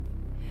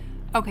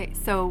Okay,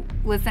 so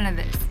listen to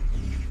this.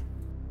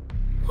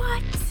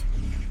 What?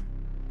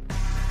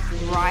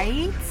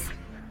 Right?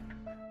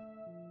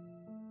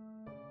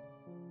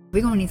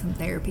 We're gonna need some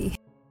therapy.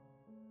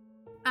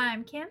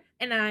 I'm Kim.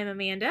 And I'm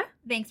Amanda.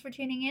 Thanks for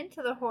tuning in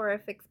to the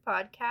Horrifics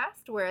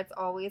podcast, where it's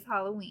always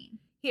Halloween.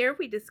 Here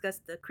we discuss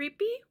the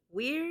creepy,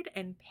 weird,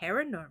 and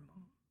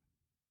paranormal.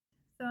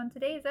 So in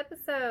today's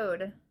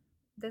episode,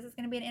 this is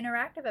going to be an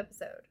interactive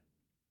episode.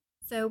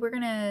 So we're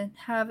going to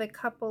have a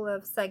couple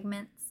of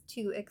segments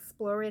to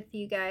explore with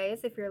you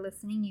guys. If you're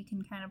listening, you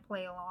can kind of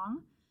play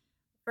along.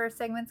 First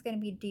segment's going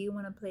to be, do you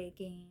want to play a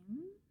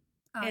game?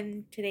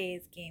 In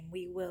today's game,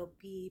 we will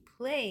be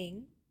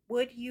playing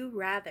Would You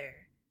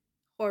Rather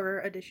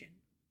Horror Edition.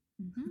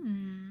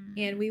 Mm-hmm.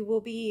 And we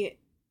will be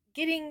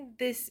getting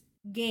this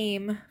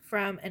game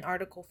from an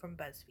article from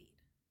BuzzFeed.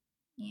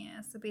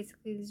 Yeah, so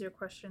basically these are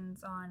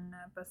questions on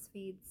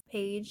BuzzFeed's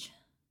page.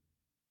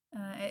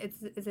 They're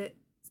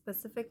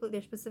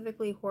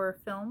specifically horror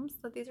films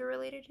that these are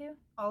related to?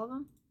 All of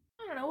them?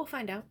 I don't know, we'll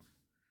find out.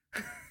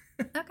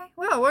 Okay,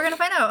 well, we're going to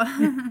find out.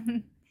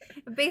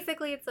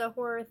 Basically, it's a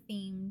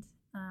horror-themed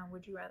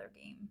Would You Rather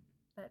game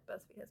that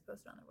BuzzFeed has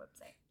posted on their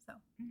website. So,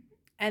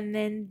 And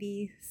then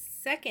the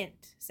second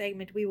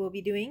segment we will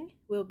be doing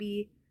will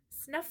be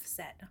Snuff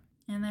Set.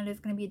 And that is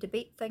going to be a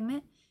debate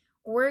segment.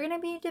 We're going to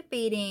be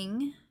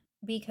debating,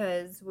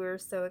 because we're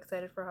so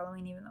excited for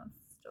Halloween, even though it's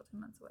still 2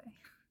 months away.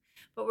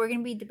 But we're going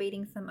to be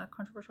debating some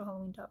controversial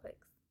Halloween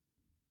topics.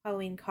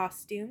 Halloween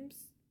costumes.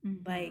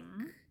 Mm-hmm. Like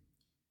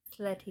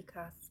slutty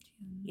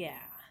costumes.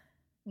 Yeah.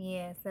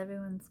 Yes,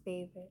 everyone's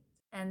favorite.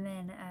 And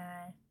then,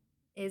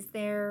 is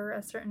there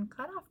a certain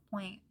cutoff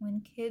point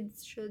when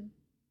kids should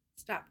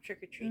stop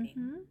trick-or-treating?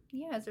 Mm-hmm.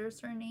 Yeah, is there a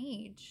certain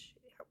age?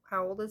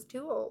 How old is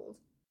too old?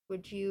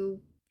 Would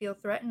you feel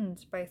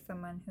threatened by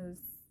someone who's,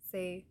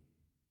 say,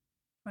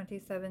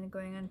 27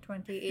 going on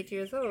 28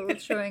 years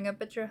old, showing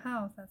up at your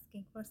house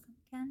asking for some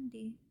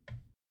candy?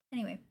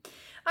 Anyway,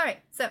 all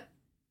right, so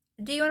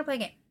do you want to play a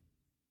game?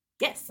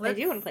 Yes, I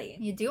do want to play a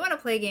game. You do want to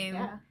play a game?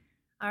 Yeah.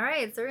 All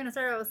right, so we're going to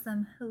start out with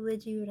some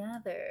Would You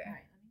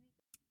Rather.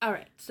 All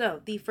right,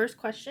 so the first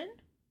question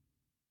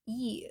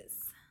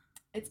is,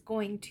 it's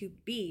going to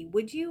be,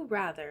 would you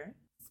rather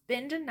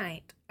spend a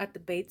night at the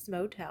Bates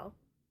Motel,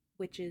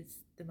 which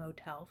is the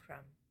motel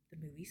from the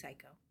movie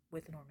Psycho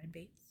with Norman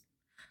Bates,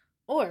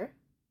 or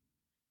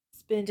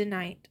spend a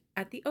night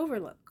at the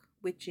Overlook,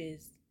 which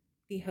is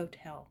the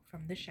hotel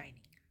from The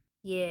Shining?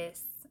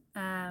 Yes.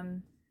 I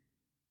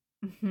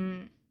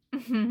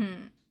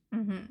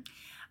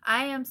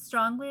am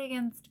strongly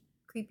against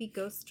creepy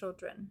ghost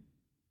children.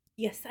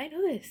 Yes, I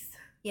know this.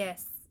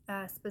 Yes,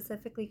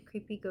 specifically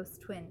creepy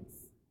ghost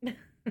twins.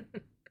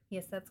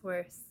 Yes, that's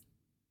worse.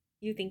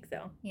 You think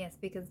so? Yes,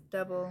 because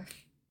double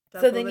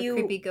so then the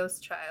creepy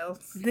ghost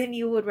child. Then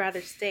you would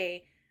rather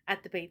stay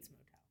at the Bates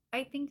Motel?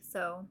 I think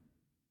so.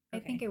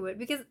 Okay. I think I would,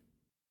 because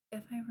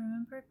if I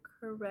remember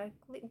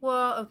correctly,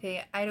 well,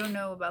 okay, I don't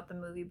know about the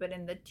movie, but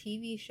in the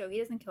TV show, he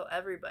doesn't kill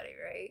everybody,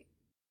 right?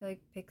 He,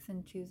 like, picks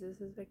and chooses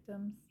his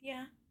victims.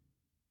 Yeah.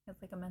 He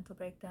has, like, a mental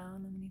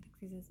breakdown, and then he thinks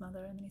he's his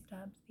mother, and then he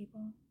stabs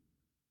people.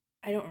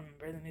 I don't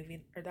remember the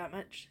movie or that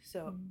much,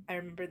 so I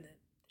remember the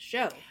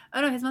show.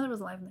 Oh, no, his mother was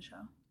alive in the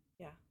show.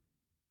 Yeah.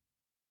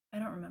 I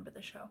don't remember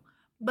the show.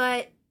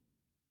 But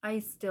I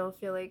still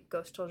feel like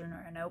ghost children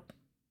are a nope.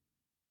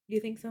 You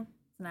think so?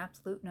 It's an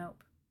absolute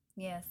nope.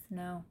 Yes,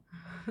 no.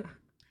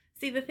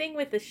 See, the thing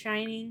with The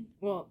Shining,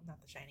 well, not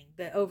The Shining,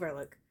 the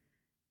Overlook,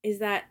 is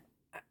that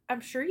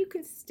I'm sure you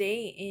can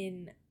stay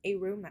in a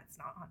room that's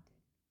not haunted.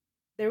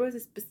 There was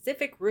a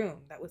specific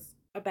room that was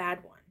a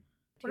bad one.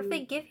 What if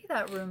they give you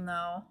that room,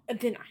 though? And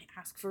then I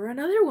ask for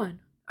another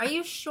one. Are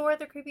you sure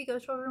the creepy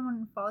ghost children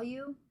wouldn't follow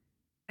you?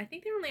 I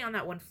think they're only on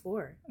that one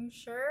floor. Are you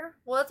sure?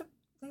 Well,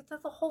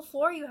 that's a whole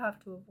floor you have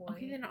to avoid.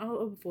 Okay, then I'll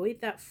avoid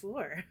that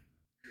floor.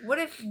 What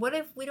if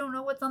we don't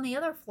know what's on the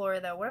other floor,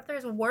 though? What if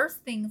there's worse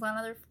things on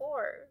other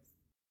floors?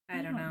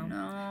 I don't know.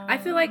 I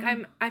feel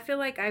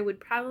like I would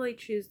probably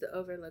choose the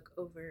Overlook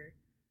over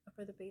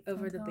the Bates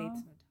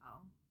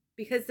Motel,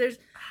 because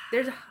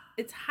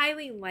it's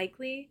highly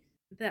likely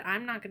that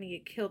I'm not going to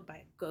get killed by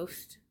a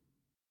ghost.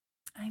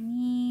 I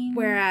mean,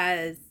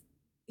 whereas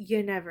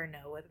you never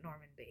know with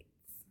Norman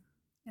Bates.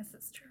 Yes,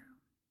 it's true.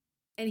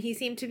 And he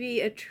seemed to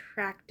be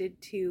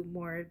attracted to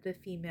more of the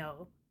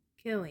female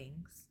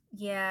killings.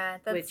 Yeah,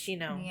 that's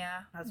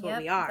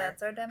what we are.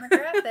 That's our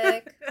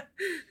demographic.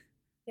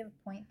 You have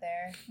a point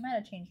there. You might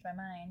have changed my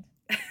mind.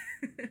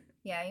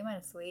 Yeah, you might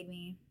have swayed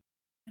me.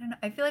 I don't know.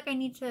 I feel like I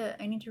need to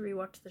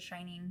rewatch The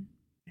Shining.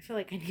 I feel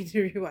like I need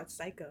to rewatch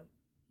Psycho.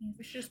 Yes.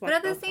 We should just watch. But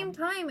at the same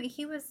time,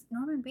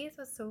 Norman Bates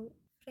was so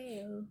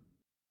frail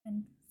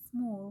and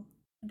small,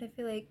 and I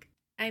feel like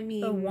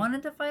if I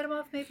wanted to fight him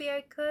off, maybe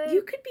I could.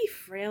 You could be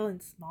frail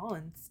and small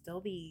and still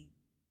be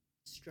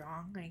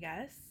strong, I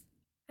guess.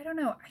 I don't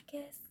know. I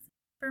guess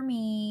for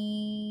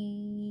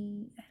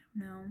me, I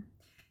don't know.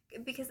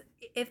 Because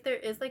if there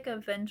is like a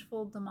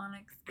vengeful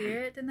demonic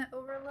spirit in the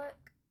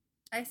Overlook,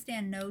 I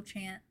stand no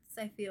chance,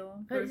 I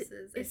feel,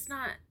 versus... It's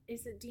not...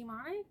 Is it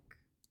demonic?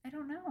 I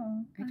don't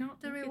know. I don't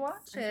have to think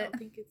rewatch I it. don't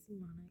think it's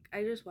demonic.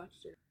 I just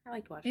watched it. I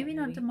liked watching Maybe that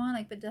not movie.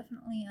 demonic, but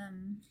definitely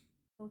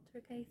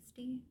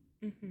poltergeisty.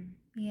 Mm-hmm.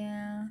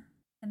 Yeah.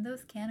 And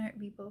those can hurt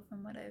people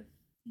from what I've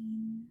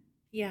seen.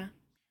 Yeah.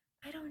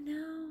 I don't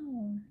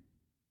know.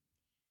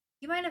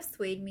 You might have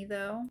swayed me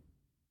though.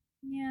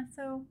 Yeah,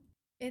 so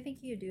I think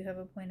you do have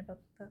a point about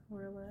the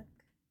horror look.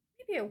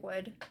 Maybe I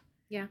would.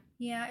 Yeah.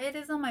 Yeah, it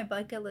is on my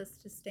bucket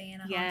list to stay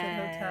in a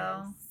haunted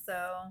hotel.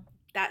 So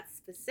that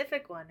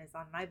specific one is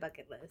on my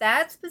bucket list.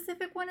 that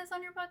specific one is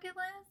on your bucket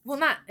list? Well,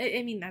 not.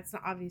 I mean, that's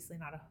not, obviously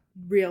not a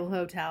real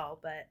hotel,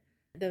 but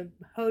the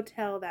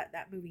hotel that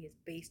movie is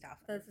based off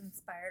of. That's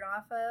inspired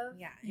off of?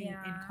 Yeah, in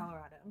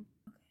Colorado.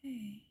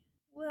 Okay.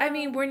 Well, I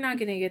mean, we're not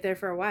gonna get there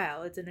for a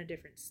while. It's in a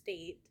different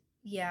state.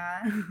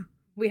 Yeah.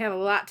 We have a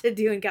lot to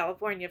do in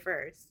California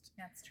first.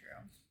 That's true.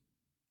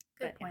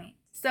 Good But, point.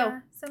 So, yeah,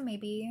 so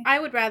maybe. I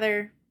would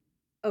rather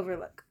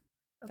Overlook.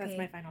 Okay. That's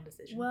my final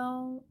decision.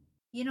 Well,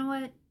 you know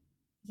what?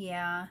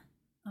 Yeah.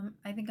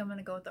 I think I'm going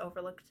to go with the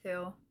Overlook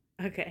too.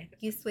 Okay.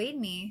 You swayed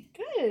me.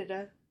 Good.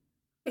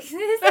 Is it?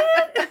 Is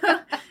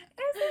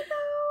it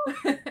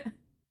though?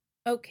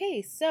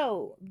 Okay,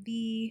 so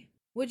the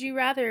Would You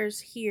Rathers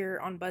here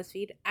on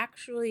BuzzFeed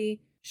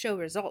actually show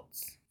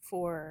results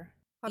for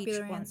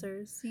Popular each one.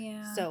 answers.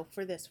 Yeah. So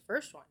for this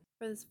first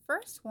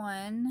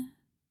one,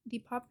 the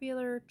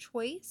popular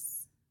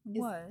choice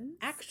was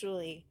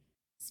actually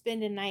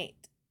spend a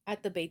night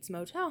at the Bates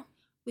Motel.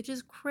 which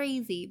is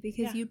crazy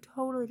because Yeah. you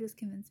totally just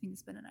convinced me to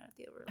spend a night at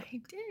the Overlook.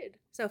 I did.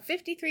 So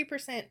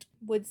 53%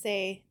 would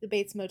say the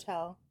Bates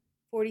Motel,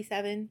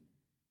 47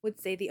 would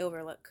say the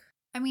Overlook.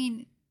 I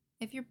mean,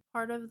 if you're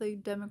part of the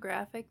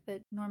demographic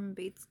that Norman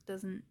Bates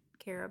doesn't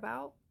care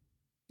about,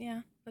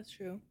 Yeah, that's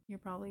true. you're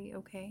probably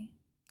okay.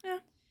 Yeah.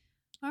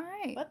 All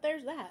right. But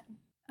there's that.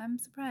 I'm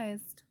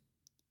surprised.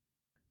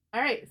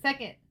 All right,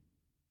 second.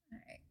 All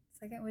right.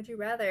 Second, would you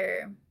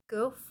rather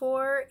go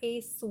for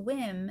a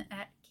swim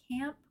at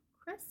Camp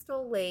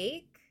Crystal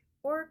Lake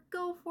or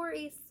go for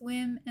a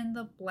swim in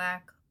the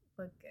Black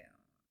Lagoon?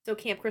 So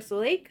Camp Crystal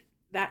Lake,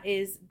 that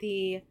is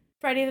the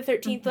Friday the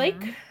 13th Mhm.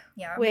 Lake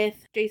Yeah.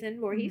 with Jason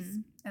Voorhees.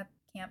 Mhm. At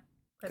Camp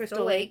Crystal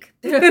Crystal Lake.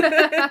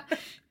 Lake.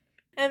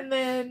 And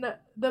then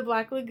the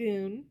Black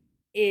Lagoon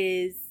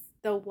is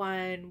the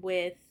one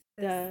with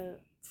the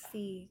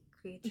sea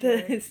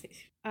creature.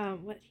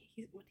 what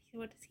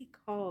is he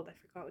called? I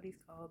forgot what he's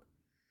called.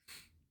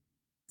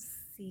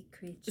 Sea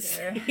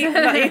creature. He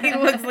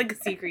looks like a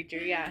sea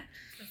creature, yeah.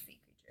 A sea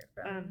creature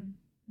from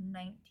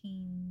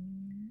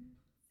 1960s.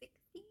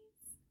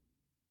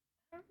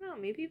 I don't know,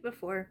 maybe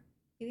before.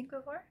 You think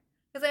before?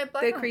 Because I have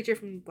Black The Lagoon. creature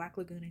from Black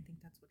Lagoon, I think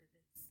that's what it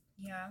is.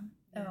 Yeah.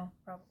 Yeah. Oh,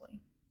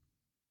 probably.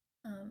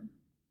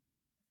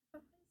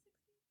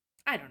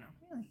 I don't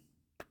know.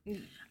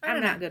 Really?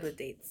 I'm not good with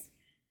dates.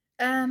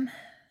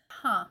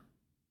 Huh.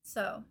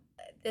 So,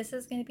 this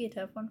is going to be a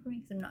tough one for me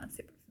because I'm not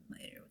super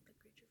familiar with the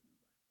creature from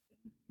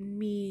the Black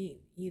Me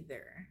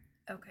either.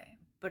 Lagoon. Okay.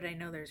 But I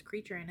know there's a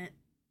creature in it.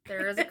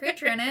 There is a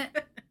creature in it.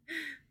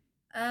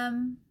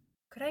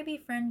 Could I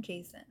befriend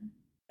Jason?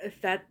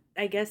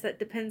 I guess that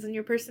depends on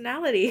your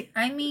personality.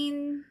 I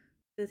mean,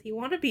 Does he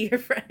want to be your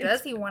friend?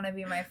 does he want to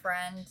be my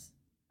friend?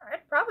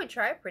 I'd probably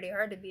try pretty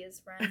hard to be his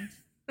friend.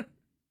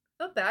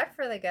 Feel bad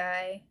for the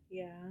guy.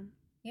 Yeah.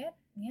 He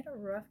had a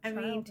rough I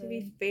childhood. mean, to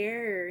be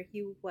fair,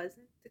 he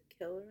wasn't the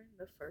killer in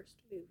the first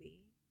movie.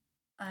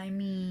 I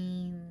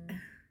mean,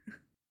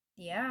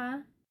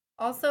 yeah.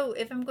 Also,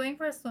 if I'm going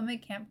for a swim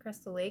at Camp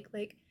Crystal Lake,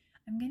 like,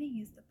 I'm gonna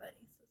use the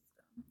buddy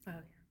system. Oh,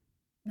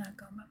 yeah. Not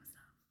go by myself.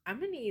 I'm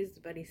going to use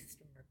the buddy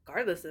system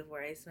regardless of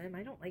where I swim.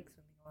 I don't like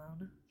swimming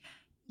alone.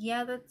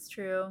 Yeah, that's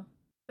true.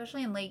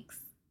 Especially in lakes.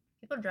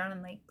 People drown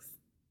in lakes.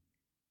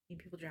 I mean,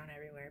 people drown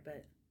everywhere,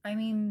 but I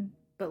mean,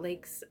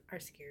 lakes are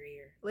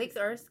scarier. lakes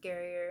are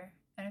scarier.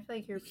 And I feel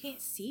like You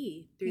can't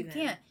see through You them.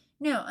 can't.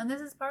 No, and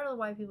this is part of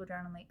why people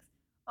drown in lakes.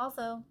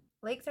 Also,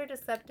 lakes are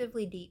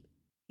deceptively deep.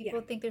 People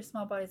Yeah. think they're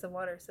small bodies of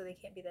water, so they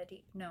can't be that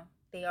deep. No,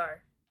 they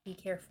are. Be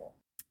careful.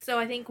 So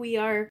I think we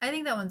are I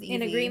think that one's easy.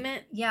 in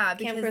agreement. Yeah, Camp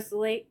because Crystal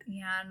Lake.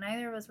 yeah,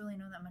 neither of us really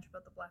know that much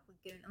about the Black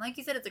Lagoon. And like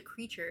you said, it's a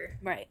creature.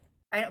 Right.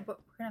 I don't. But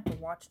we're gonna have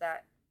to watch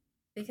that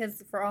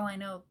because for all I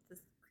know, this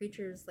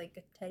creature is like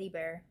a teddy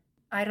bear.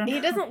 I don't know. He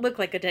doesn't look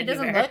like a teddy He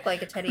doesn't bear. look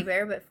like a teddy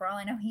bear, but for all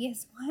I know, he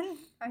is one.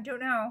 I don't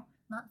know.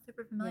 Not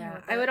super familiar Yeah,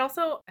 with I it. would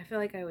also. I feel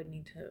like I would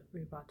need to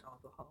rewatch all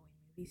the Halloween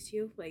movies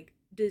too. Like,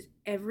 does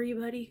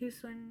everybody who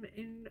swim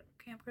in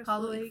Camp Crystal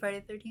Halloween, Lake?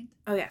 Friday the 13th.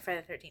 Oh yeah,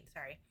 Friday the 13th.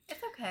 Sorry.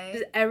 It's okay.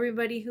 Does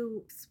everybody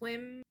who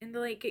swim in the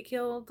lake get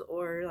killed,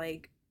 or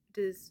like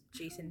does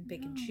Jason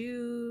pick and know.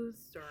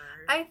 choose, or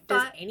I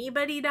does thought-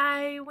 anybody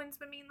die when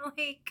swimming in the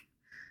lake,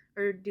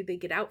 or do they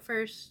get out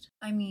first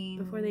I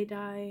mean, before they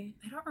die?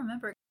 I don't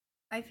remember.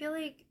 I feel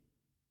like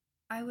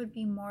I would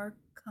be more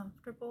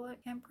comfortable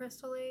at Camp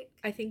Crystal Lake.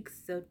 I think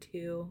so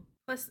too.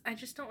 Plus, I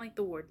just don't like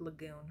the word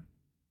lagoon.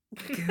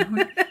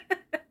 Lagoon?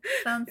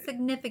 Sounds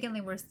significantly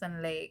worse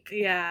than lake.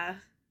 Yeah,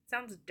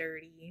 sounds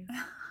dirty.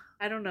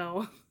 I don't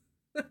know.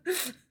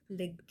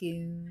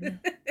 Lagoon.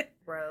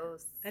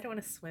 Gross. I don't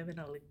want to swim in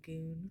a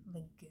lagoon.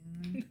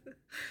 Lagoon.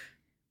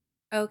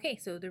 Okay,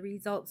 so the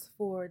results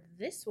for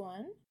this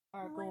one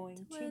are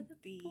going to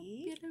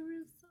be...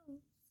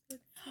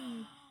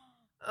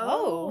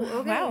 Oh,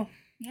 okay. Wow.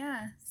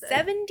 Yeah.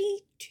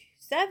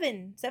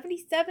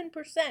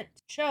 77%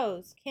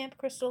 chose Camp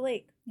Crystal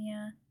Lake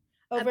Yeah.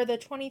 over the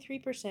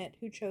 23%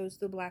 who chose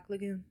the Black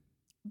Lagoon.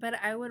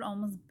 But I would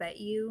almost bet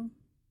you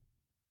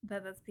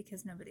that that's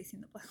because nobody's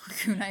seen the Black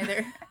Lagoon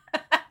either.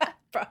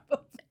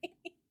 Probably.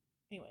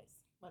 Anyways,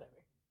 whatever.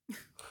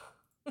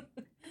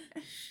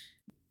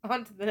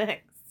 On to the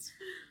next.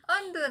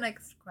 On to the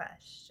next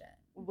question.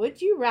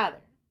 Would you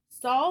rather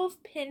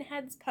solve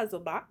Pinhead's puzzle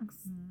box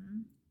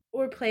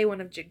or play one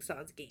of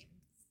Jigsaw's games?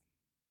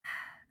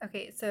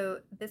 Okay,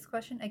 so this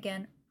question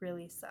again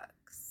really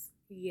sucks.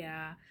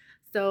 Yeah.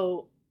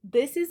 So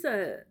this is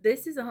a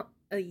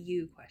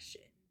you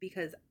question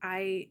because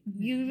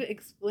you've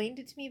explained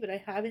it to me, but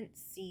I haven't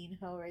seen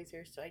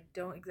Hellraiser, so I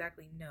don't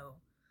exactly know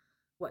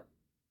what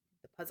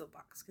the puzzle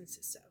box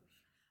consists of.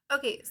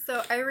 Okay,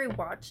 so I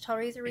rewatched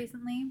Hellraiser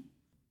recently.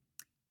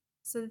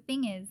 So the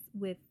thing is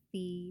with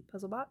the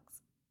puzzle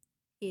box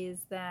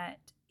is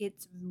that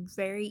it's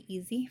very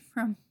easy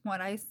from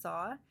what I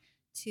saw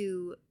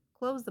to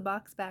close the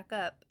box back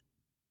up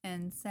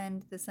and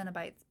send the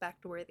Cenobites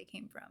back to where they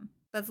came from.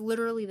 That's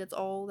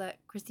all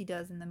that Christy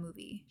does in the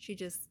movie. She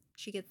gets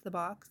the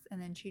box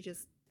and then she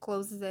just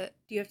closes it.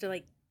 Do you have to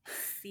like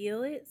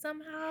seal it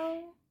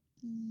somehow?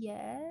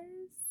 Yes.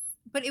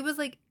 But it was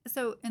like,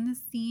 so in the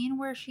scene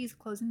where she's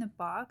closing the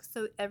box,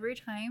 so every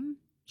time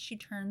she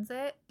turns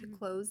it to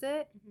close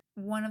it,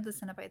 one of the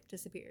Cenobites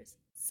disappears.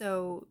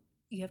 So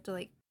you have to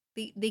like,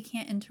 they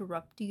can't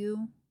interrupt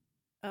you.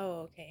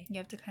 Oh, okay. You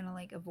have to kind of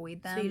like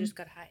avoid them. So you just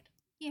gotta hide.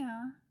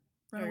 Yeah.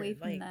 Run away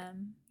from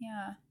them.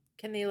 Yeah.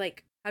 Can they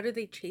like, how do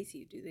they chase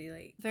you? Do they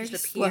like very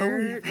just slowly,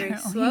 appear? Very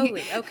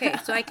slowly. Okay,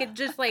 so I could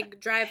just like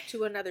drive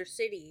to another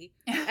city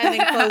and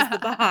then close the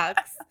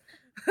box.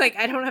 Like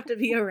I don't have to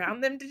be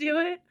around them to do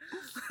it.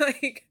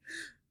 Like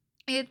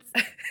it's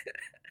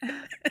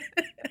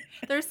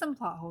there's some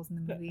plot holes in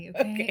the movie.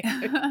 Okay.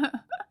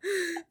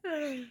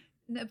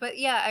 No, but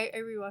yeah, I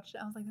rewatched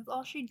it. I was like, that's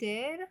all she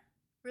did?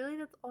 Really?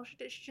 That's all she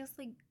did?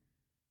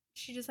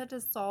 She just had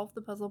to solve the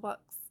puzzle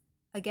box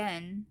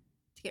again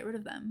to get rid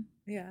of them.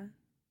 Yeah.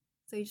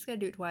 So you just gotta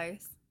do it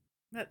twice.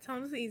 That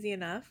sounds easy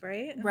enough,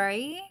 right?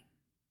 Right?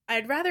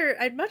 I'd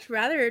much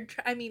rather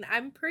I mean,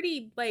 I'm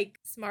pretty like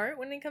smart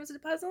when it comes to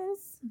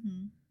puzzles.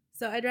 Mm-hmm.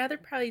 So I'd rather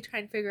probably try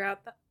and figure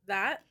out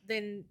that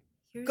than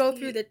go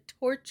through the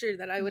torture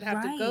that I would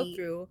have to go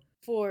through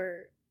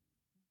for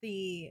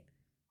the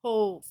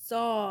whole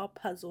Saw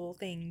puzzle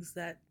things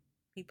that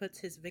he puts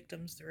his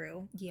victims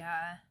through.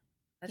 Yeah.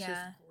 That's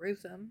just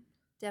gruesome.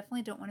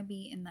 Definitely don't want to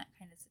be in that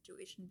kind of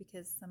situation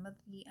because some of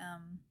the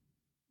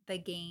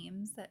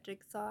games that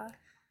Jigsaw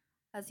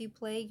as you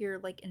play, you're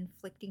like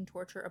inflicting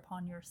torture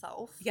upon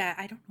yourself. Yeah,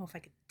 I don't know if I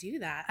could do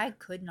that. I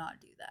could not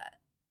do that.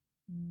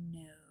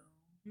 No.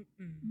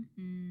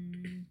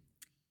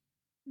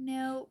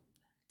 Nope.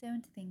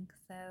 Don't think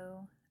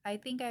so. I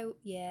think I'd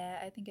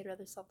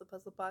rather solve the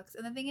puzzle box.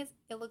 And the thing is,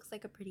 it looks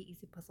like a pretty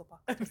easy puzzle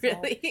box to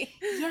solve. Really?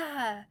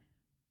 Yeah.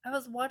 I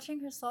was watching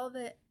her solve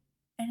it,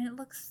 and it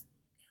looks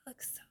so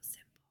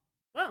simple.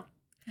 Well,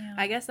 yeah.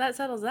 I guess that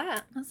settles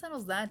that. That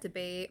settles that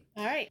debate.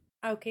 All right.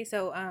 Okay,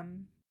 so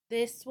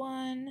this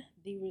one,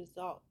 the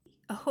result.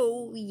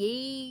 Oh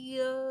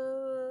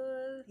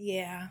yeah.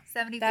 Yeah.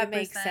 73%. That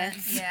makes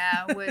sense.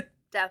 Yeah, would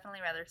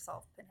definitely rather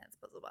solve Pinhead's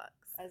puzzle box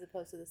as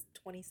opposed to this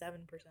 27%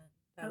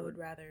 that would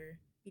rather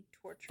be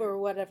tortured for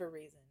whatever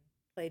reason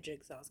play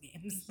Jigsaw's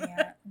games.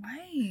 Yeah.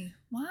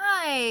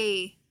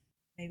 Why?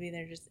 Maybe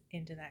they're just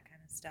into that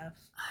kind of stuff.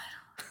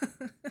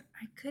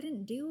 I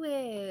couldn't do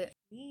it.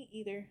 Me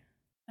either.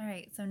 All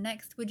right, so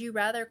next, would you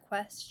rather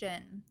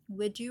question.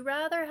 Would you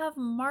rather have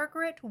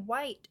Margaret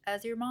White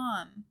as your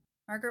mom?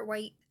 Margaret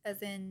White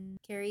as in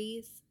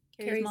Carrie's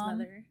mom?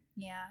 Mother.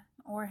 Yeah.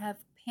 Or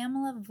have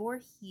Pamela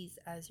Voorhees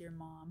as your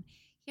mom?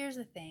 Here's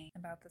the thing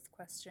about this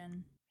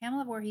question.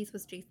 Pamela Voorhees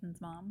was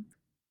Jason's mom.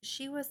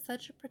 She was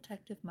such a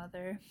protective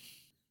mother.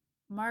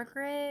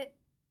 Margaret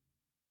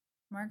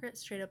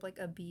straight up like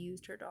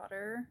abused her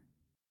daughter.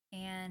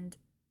 And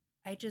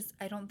I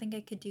don't think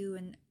I could do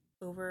an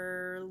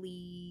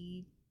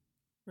overly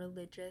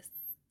religious,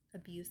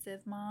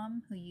 abusive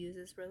mom who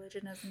uses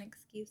religion as an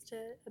excuse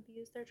to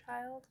abuse their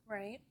child.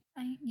 Right.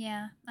 I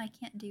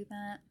can't do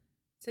that.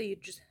 So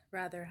you'd just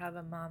rather have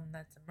a mom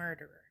that's a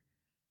murderer.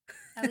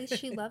 At least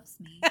she loves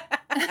me.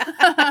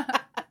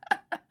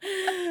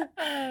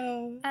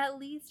 Oh. At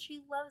least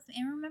she loves me.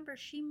 And remember,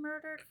 she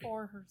murdered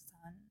for her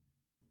son.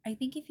 I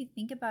think if you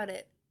think about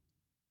it,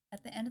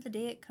 at the end of the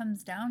day, it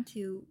comes down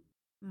to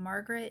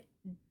Margaret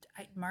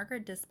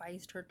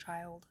despised her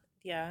child.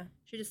 Yeah.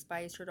 She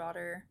despised her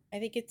daughter. I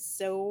think it's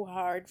so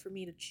hard for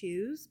me to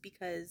choose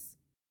because...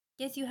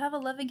 Yes, you have a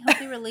loving,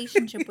 healthy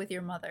relationship with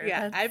your mother.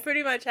 Yeah, I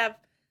pretty much have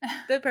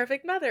the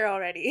perfect mother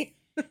already.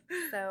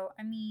 So,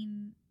 I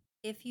mean,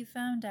 if you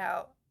found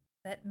out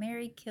that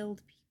Mary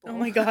killed people... Oh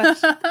my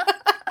gosh.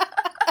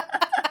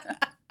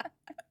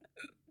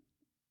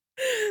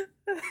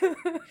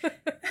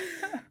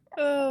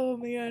 Oh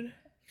man.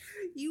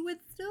 You would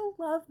still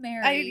love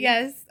Mary.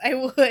 Yes, I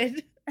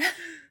would.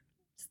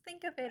 Just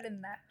think of it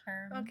in that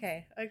term.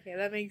 Okay,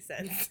 that makes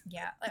sense.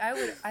 Yeah, like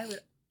I would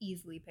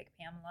easily pick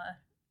Pamela.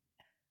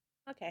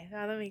 Okay,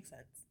 now that makes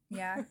sense.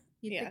 Yeah,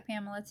 you'd Yeah. pick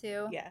Pamela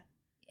too. Yeah.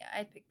 Yeah,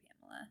 I'd pick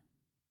Pamela.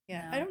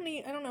 Yeah. No.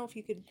 I don't know if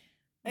you could.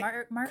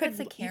 Margaret's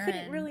a Karen. You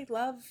couldn't really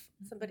love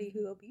somebody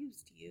who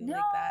abused you no,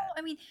 like that.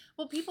 I mean,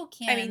 well, people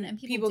can. I mean, and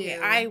people do.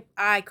 can.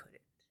 I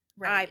couldn't.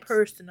 Right. I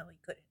personally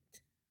couldn't.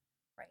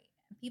 Right.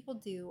 And people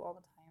do all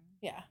the time.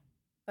 Yeah.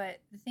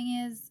 But the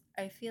thing is,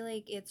 I feel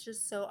like it's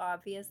just so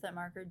obvious that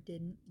Margaret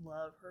didn't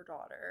love her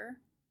daughter,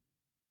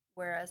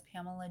 whereas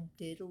Pamela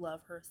did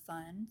love her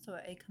son. So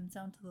it comes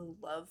down to the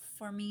love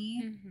for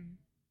me. Mm-hmm.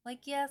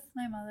 Like, yes,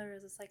 my mother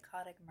is a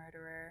psychotic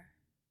murderer.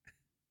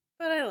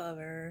 But I love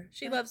her.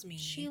 She loves me.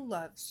 She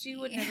loves She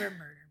me. would never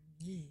murder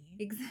me.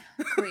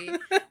 Exactly.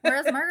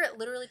 Whereas Margaret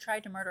literally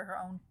tried to murder her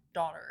own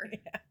daughter.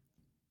 Yeah.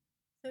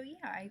 So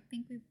yeah, I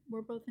think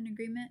we're both in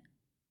agreement.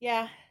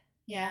 Yeah.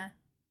 Yeah.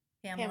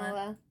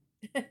 Pamela.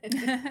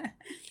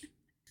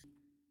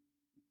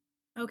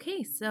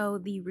 Okay, so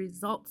the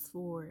results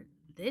for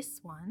this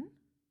one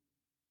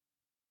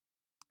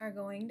are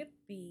going to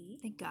be...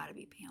 They gotta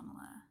be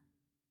Pamela.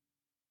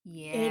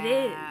 Yeah. It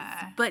is,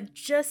 but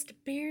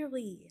just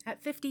barely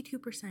at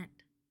 52%.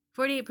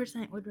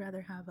 48% would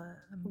rather have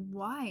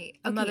Why?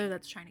 a mother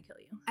that's trying to kill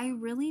you. I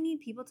really need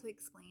people to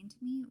explain to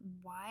me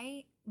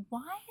why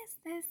is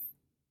this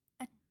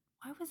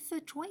why was this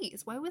a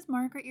choice? Why was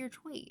Margaret your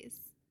choice?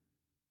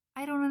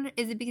 I don't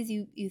is it because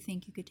you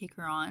think you could take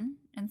her on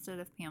instead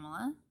of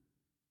Pamela?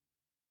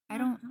 I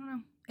don't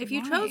know. If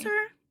you chose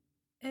her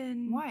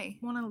and why?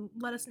 Want to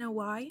let us know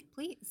why?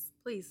 Please.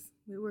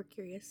 We were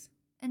curious.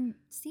 And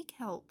seek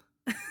help.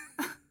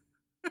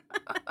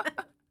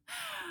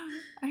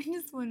 I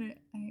just want to,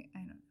 I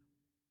don't know.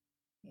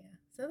 Yeah,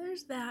 so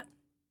there's that.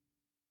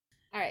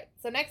 All right,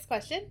 so next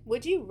question.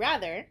 Would you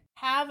rather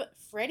have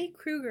Freddy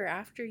Krueger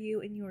after you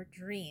in your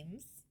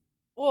dreams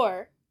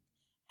or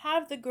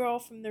have the girl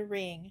from The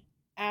Ring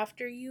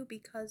after you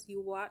because you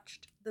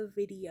watched the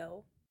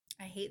video?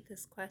 I hate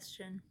this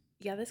question.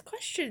 Yeah, this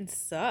question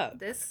sucks.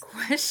 This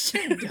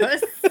question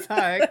does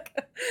suck.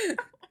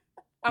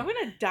 I'm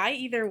gonna die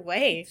either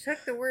way. You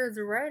took the words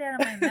right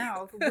out of my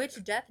mouth.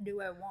 Which death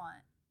do I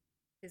want?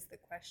 Is the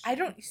question.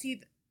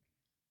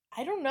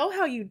 I don't know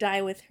how you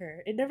die with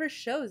her. It never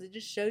shows. It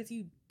just shows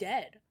you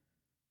dead.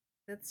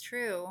 That's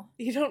true.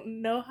 You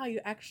don't know how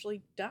you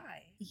actually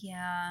die.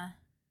 Yeah.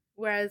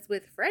 Whereas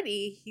with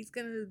Freddy, he's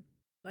gonna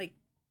like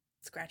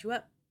scratch you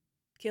up,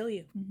 kill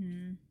you,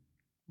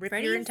 rip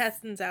your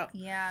intestines out.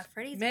 Yeah,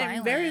 Freddy's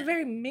violent. Very,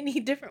 very many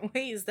different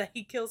ways that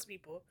he kills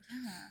people.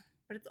 Yeah,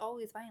 but it's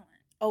always violent.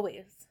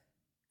 Always.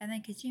 And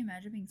then could you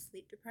imagine being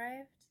sleep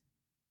deprived?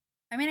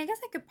 I mean, I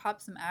guess I could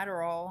pop some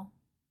Adderall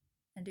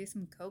and do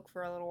some coke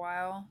for a little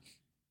while,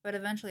 but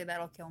eventually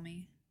that'll kill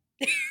me.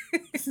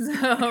 So,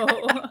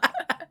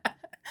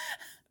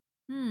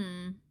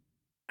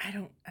 I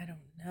don't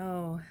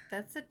know.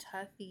 That's a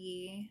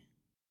toughie.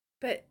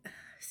 But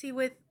see,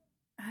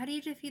 how do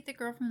you defeat the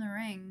girl from The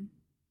Ring?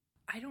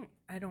 I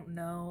don't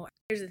know.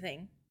 Here's the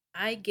thing.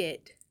 I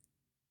get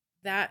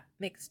that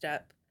mixed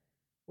up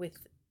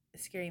with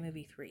Scary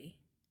Movie 3.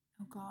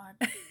 Oh God.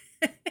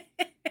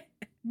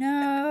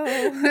 No.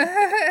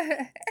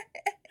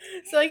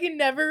 So I can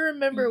never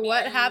remember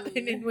what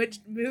happened in which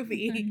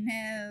movie.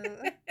 No.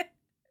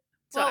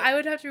 So I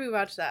would have to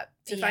rewatch that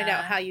to find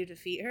out how you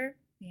defeat her.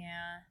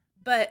 Yeah.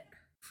 But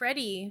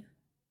Freddy,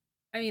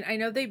 I mean, I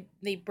know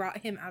they brought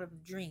him out of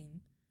a dream.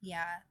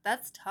 Yeah,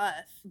 that's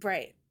tough.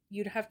 Right.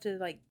 You'd have to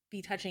like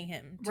be touching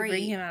him to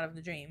bring him out of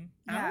the dream.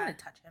 I don't want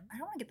to touch him. I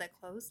don't want to get that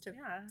close to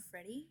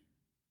Freddy.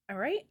 All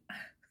right.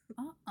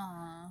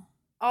 Uh-uh.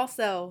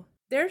 Also,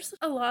 there's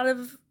a lot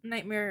of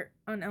Nightmare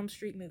on Elm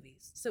Street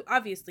movies. So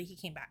obviously he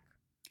came back.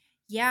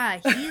 Yeah,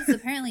 he's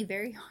apparently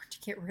very hard to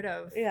get rid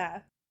of. Yeah.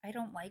 I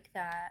don't like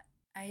that.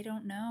 I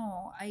don't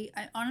know. I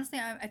honestly,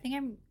 I think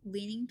I'm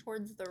leaning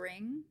towards The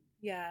Ring.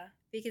 Yeah.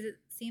 Because it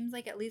seems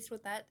like, at least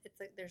with that, it's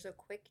like there's a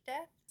quick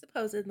death.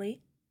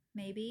 Supposedly.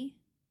 Maybe.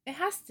 It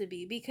has to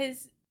be,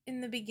 because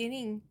in the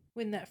beginning,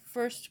 when that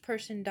first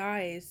person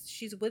dies,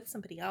 she's with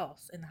somebody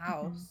else in the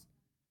house.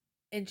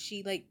 And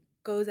she, like,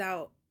 goes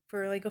out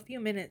for, like, a few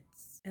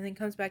minutes and then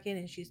comes back in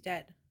and she's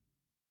dead.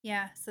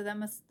 Yeah, so that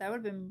would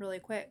have been really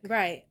quick.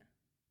 Right.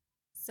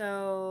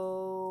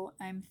 So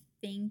I'm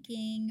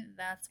thinking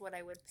that's what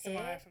I would pick.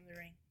 Samara from The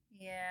Ring.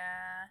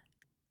 Yeah.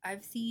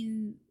 I've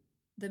seen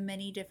the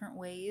many different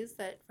ways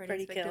that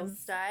Freddy's victims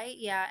kills. die.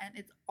 Yeah, and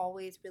it's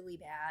always really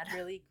bad.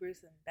 Really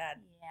gruesome, bad.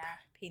 Yeah.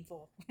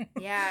 Painful.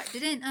 Yeah.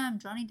 Didn't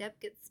Johnny Depp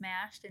get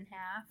smashed in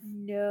half?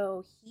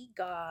 No, he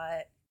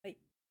got, like,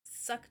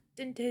 sucked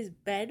into his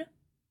bed.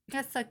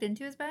 Got sucked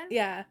into his bed?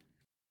 Yeah.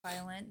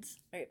 Violent.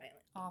 Very violent.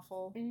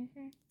 Awful.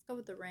 Mm-hmm. Let's go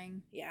with The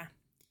Ring. Yeah.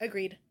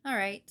 Agreed. All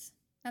right.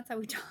 That's how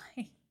we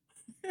die.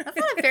 That's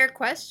not a fair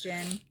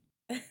question.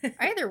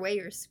 Either way,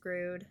 you're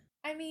screwed.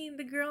 I mean,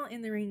 the girl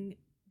in The Ring,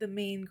 the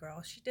main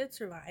girl, she did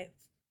survive.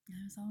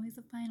 There's always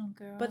a final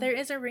girl. But there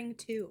is a Ring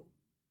 2.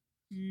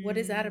 What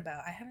is that Mm.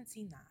 about? I haven't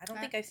seen that. I don't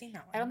think I've seen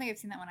that one. I don't think I've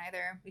seen that one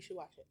either. We should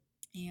watch it.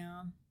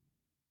 Yeah.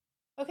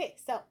 Okay,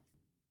 so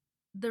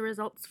the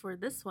results for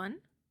this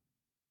one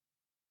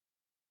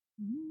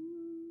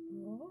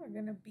are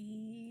gonna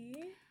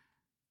be.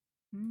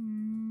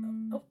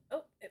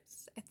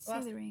 It's See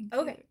the Ring.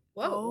 Okay.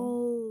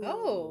 Whoa.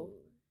 Oh.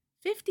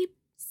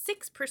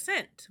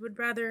 56% would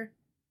rather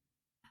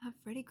have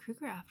Freddy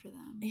Krueger after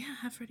them. Yeah,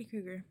 have Freddy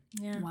Krueger.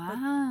 Yeah.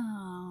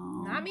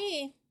 Wow. Not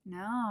me.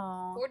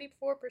 No.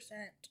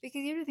 44%.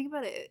 Because you have to think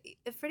about it.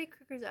 If Freddy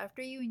Krueger's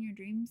after you in your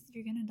dreams,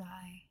 you're gonna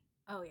die.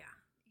 Oh yeah.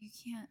 You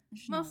can't.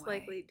 Most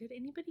likely. Did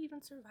anybody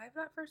even survive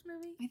that first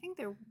movie? I think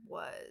there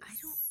was.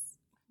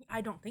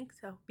 I don't think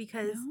so,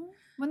 because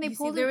when they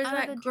pulled there him was out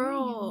that of the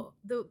girl.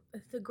 Dream.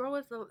 The girl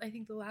was I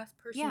think the last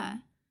person. Yeah.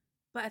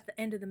 But at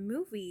the end of the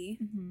movie,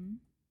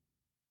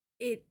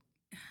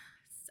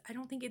 I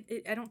don't think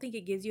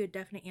it gives you a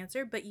definite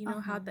answer. But you know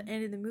how at the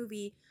end of the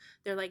movie,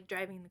 they're like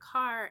driving the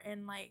car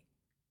and like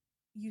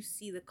you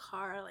see the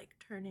car like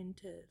turn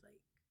into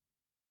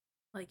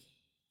like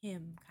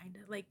him, kind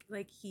of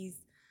like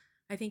he's.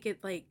 I think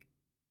it like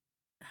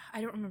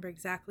I don't remember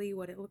exactly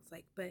what it looks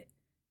like, but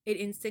it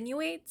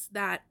insinuates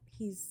that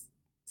he's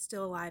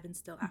still alive and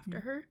still after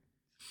her,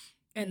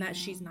 and that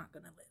she's not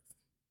gonna live.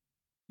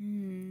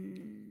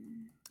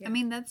 Yeah. I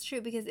mean, that's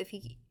true, because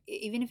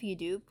even if you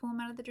do pull him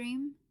out of the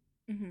dream,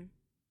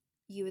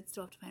 you would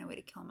still have to find a way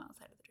to kill him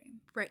outside of the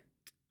dream. Right.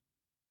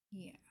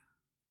 Yeah.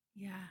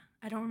 Yeah.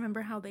 I don't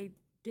remember how they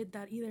did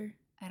that either.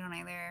 I don't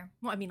either.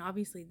 Well, I mean,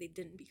 obviously they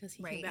didn't, because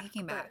he came back. He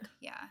came back.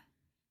 Yeah.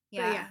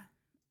 Yeah.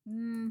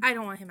 I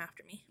don't want him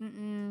after me.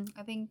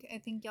 I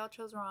think y'all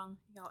chose wrong.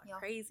 Y'all are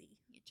crazy.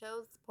 You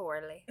chose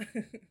poorly.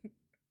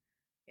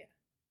 Yeah.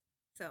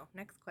 So,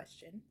 next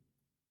question.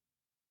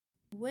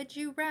 Would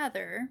you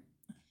rather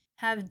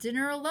have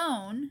dinner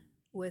alone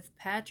with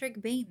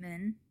Patrick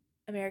Bateman,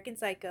 American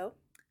Psycho,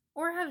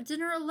 or have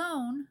dinner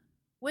alone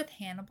with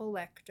Hannibal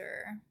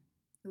Lecter,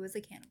 who is a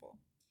cannibal?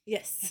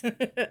 Yes.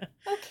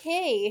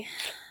 Okay.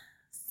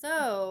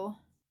 So,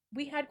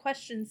 we had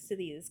questions to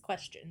these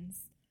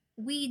questions.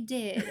 We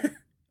did.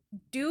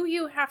 Do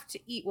you have to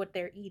eat what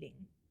they're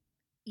eating?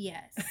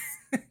 Yes.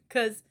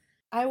 Because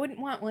I wouldn't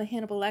want what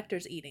Hannibal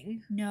Lecter's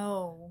eating.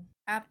 No,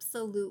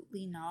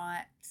 absolutely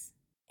not.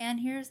 And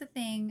here's the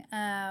thing,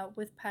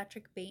 with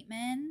Patrick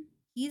Bateman,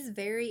 he's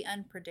very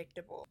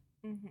unpredictable.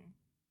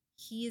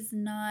 He's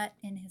not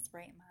in his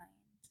right mind.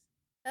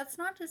 That's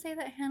not to say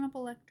that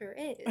Hannibal Lecter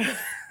is.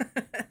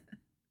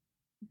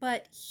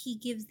 But he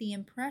gives the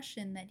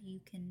impression that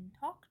you can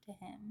talk to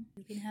him.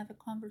 You can have a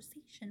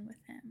conversation with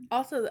him.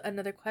 Also,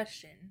 another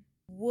question.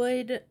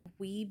 Would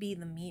we be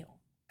the meal?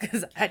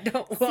 Because I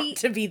don't want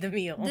to be the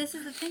meal. This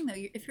is the thing, though.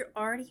 If you're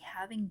already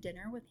having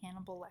dinner with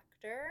Hannibal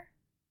Lecter,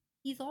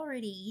 he's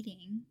already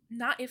eating.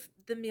 Not if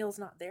the meal's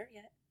not there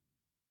yet.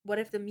 What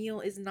if the meal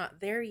is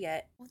not there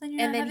yet? Well, then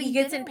you're not having he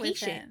gets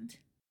impatient.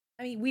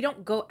 I mean, we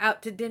don't go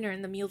out to dinner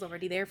and the meal's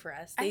already there for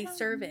us. They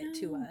serve it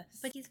to us.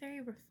 But he's very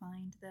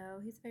refined,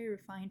 though. He's a very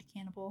refined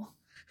cannibal.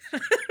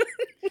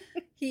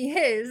 He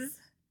is.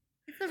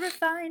 He's a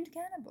refined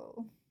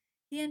cannibal.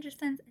 He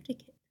understands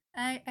etiquette.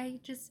 I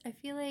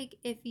feel like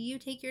if you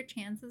take your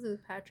chances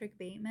with Patrick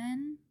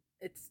Bateman,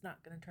 it's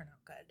not going to turn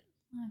out good.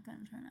 Not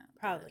going to turn out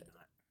Probably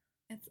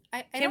good.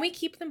 not. Can we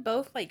keep them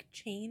both, like,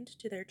 chained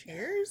to their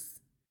chairs?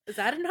 Is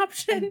that an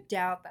option? I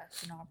doubt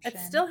that's an option.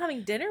 It's still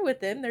having dinner with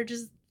them. They're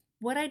just...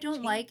 What I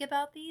don't like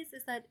about these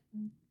is that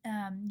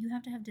you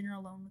have to have dinner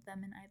alone with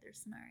them in either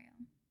scenario.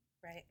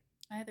 Right.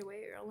 Either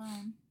way, you're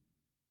alone.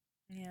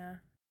 Yeah.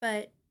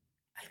 But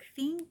I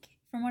think,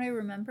 from what I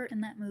remember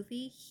in that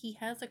movie, he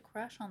has a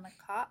crush on the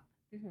cop.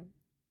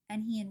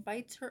 And he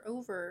invites her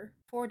over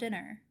for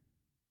dinner.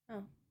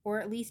 Oh. Or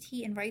at least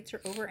he invites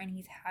her over and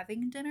he's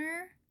having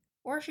dinner.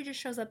 Or she just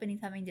shows up and he's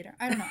having dinner.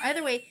 I don't know.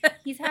 Either way,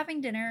 he's having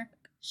dinner.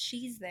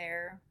 She's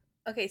there.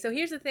 Okay, so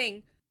here's the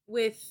thing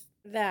with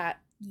that.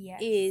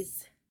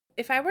 Is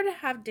if I were to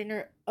have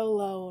dinner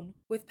alone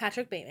with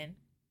Patrick Bateman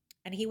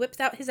and he whips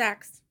out his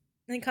axe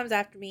and then comes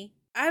after me,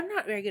 I'm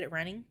not very good at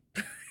running.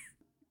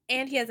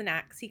 And he has an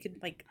axe. He could,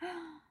 like,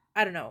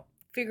 I don't know,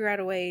 figure out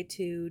a way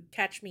to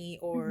catch me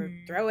or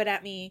throw it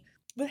at me.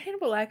 With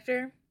Hannibal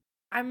Lecter,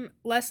 I'm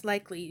less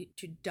likely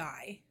to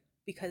die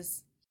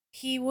because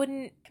he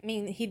wouldn't, I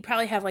mean, he'd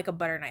probably have like a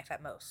butter knife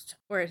at most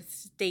or a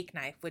steak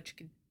knife, which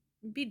could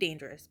be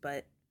dangerous,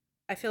 but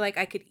I feel like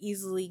I could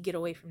easily get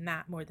away from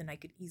that more than I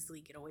could easily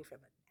get away from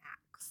an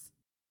axe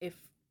if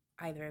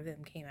either of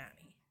them came at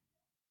me.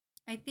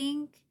 I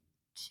think,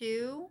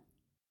 too,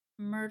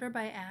 murder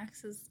by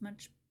axe is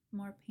much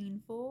more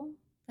painful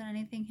than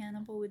anything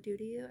Hannibal would do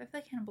to you. I feel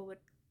like Hannibal would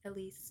at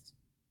least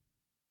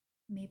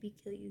maybe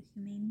kill you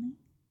humanely.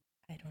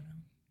 I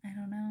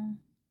don't know.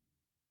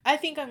 I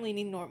think I'm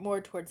leaning more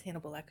towards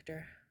Hannibal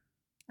Lecter.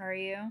 Are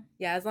you?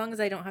 Yeah, as long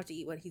as I don't have to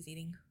eat what he's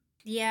eating.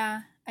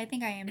 Yeah, I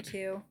think I am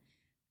too.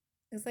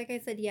 It's like I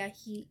said, yeah,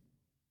 he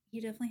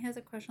definitely has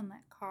a crush on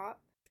that cop,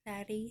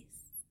 Clarice.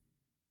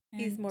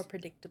 He's And more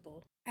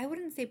predictable. I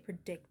wouldn't say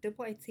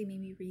predictable. I'd say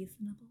maybe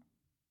reasonable.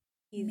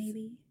 He's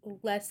maybe.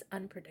 less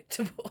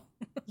unpredictable.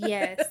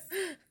 Yes.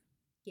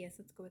 Yes,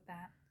 let's go with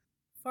that.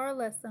 Far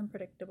less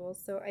unpredictable.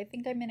 So I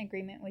think I'm in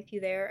agreement with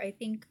you there. I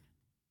think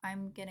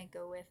I'm going to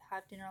go with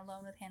Have Dinner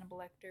Alone with Hannibal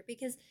Lecter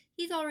because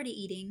he's already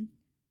eating.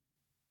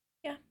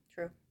 Yeah,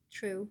 true.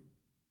 True.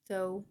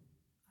 So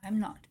I'm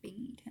not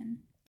being eaten.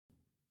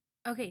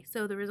 Okay,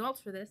 so the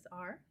results for this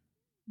are...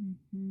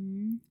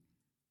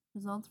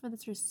 Results for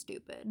this are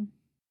stupid.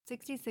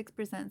 66%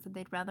 said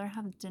they'd rather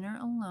have dinner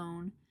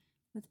alone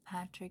with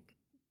Patrick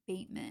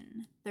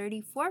Bateman.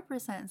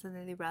 34% said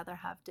they'd rather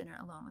have dinner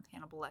alone with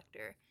Hannibal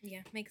Lecter.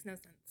 Yeah, makes no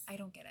sense. I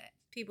don't get it.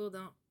 People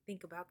don't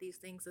think about these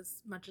things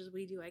as much as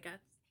we do, I guess.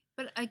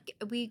 But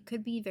we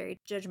could be very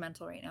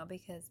judgmental right now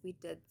because we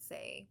did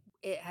say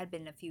it had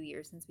been a few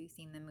years since we've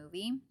seen the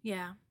movie.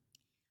 Yeah.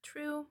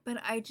 True.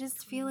 But I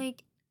just feel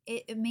like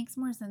it makes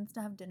more sense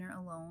to have dinner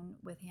alone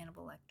with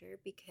Hannibal Lecter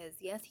because,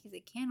 yes, he's a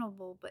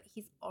cannibal, but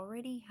he's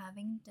already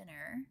having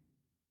dinner.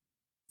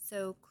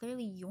 So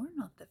clearly you're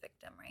not the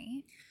victim,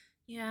 right?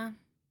 Yeah.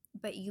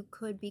 But you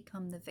could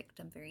become the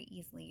victim very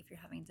easily if you're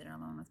having dinner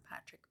alone with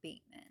Patrick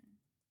Bateman,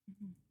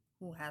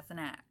 who has an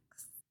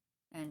axe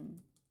and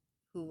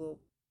who will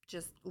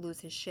just lose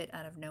his shit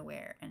out of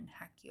nowhere and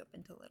hack you up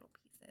into little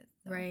pieces.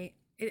 So. Right.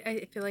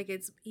 I feel like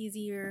it's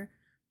easier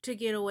to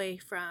get away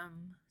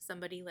from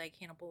somebody like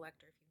Hannibal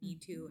Lecter if you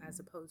need to, as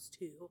opposed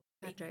to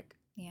Patrick.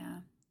 Yeah.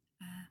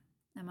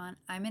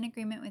 I'm in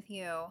agreement with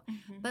you.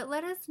 But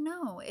let us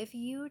know if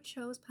you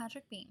chose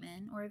Patrick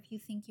Bateman or if you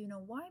think you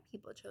know why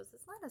people chose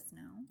this. Let us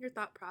know. Your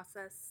thought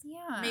process.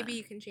 Yeah. Maybe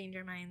you can change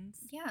your minds.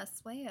 Yeah,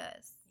 sway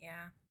us.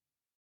 Yeah.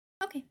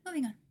 Okay,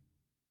 moving on.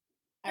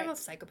 They're All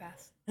both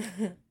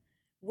psychopaths.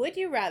 Would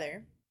you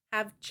rather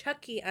have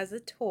Chucky as a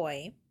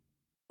toy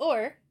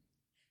or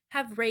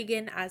have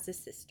Reagan as a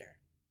sister?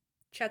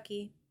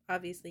 Chucky,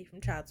 obviously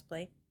from Child's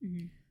Play.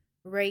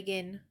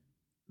 Reagan,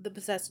 the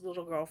possessed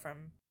little girl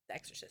from The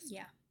Exorcist.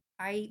 Yeah.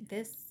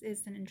 This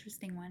is an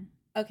interesting one.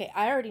 Okay,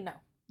 I already know.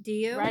 Do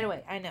you? Right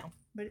away, I know.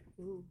 But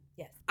ooh.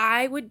 Yes.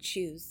 I would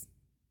choose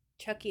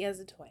Chucky as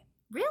a toy.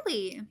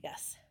 Really?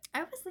 Yes.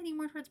 I was leaning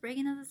more towards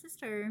Reagan as a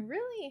sister.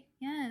 Really?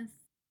 Yes.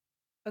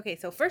 Okay,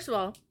 so first of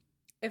all,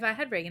 if I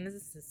had Reagan as a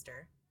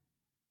sister,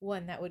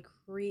 one, that would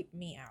creep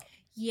me out.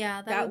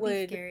 Yeah, that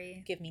would be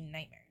scary. Give me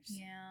nightmares.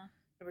 Yeah.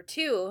 Number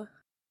two,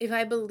 if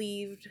I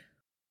believed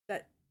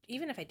that,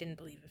 even if I didn't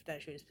believe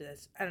that she was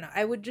possessed, I don't know,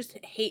 I would just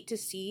hate to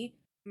see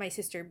my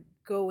sister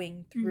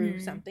going through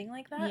something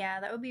like that. Yeah,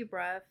 that would be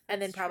rough.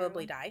 And then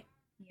probably die.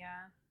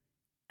 Yeah.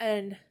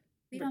 And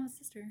we don't have a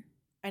sister.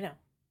 I know.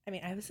 I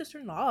mean, I have a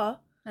sister-in-law.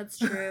 That's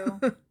true.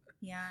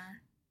 Yeah.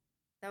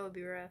 That would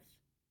be rough.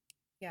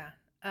 Yeah.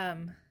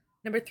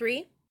 Number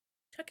three,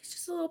 Chucky's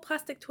just a little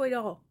plastic toy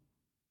doll.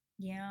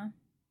 Yeah.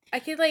 I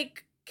could,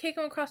 like, kick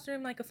him across the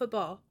room like a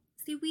football.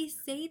 See, we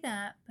say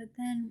that, but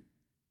then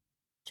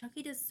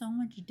Chucky does so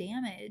much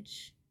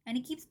damage. And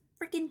he keeps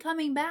freaking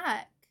coming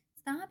back.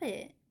 Stop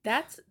it.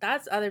 That's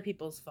other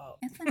people's fault.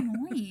 It's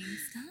annoying.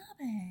 Stop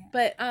it.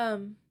 But,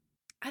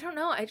 I don't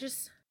know.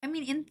 I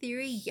mean, in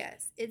theory,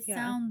 yes. It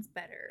sounds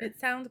better. It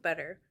sounds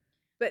better.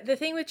 But the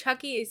thing with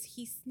Chucky is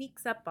he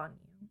sneaks up on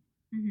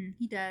you.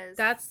 He does.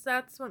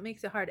 That's what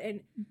makes it hard.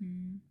 And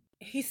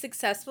he's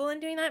successful in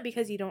doing that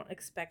because you don't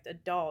expect a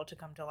doll to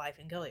come to life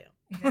and kill you.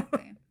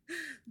 Exactly.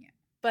 Yeah.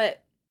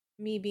 But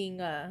me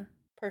being a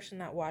person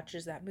that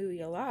watches that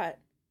movie a lot,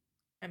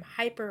 I'm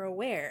hyper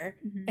aware.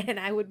 And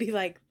I would be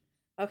like,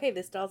 okay,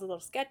 this doll's a little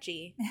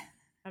sketchy.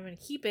 I'm going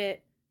to keep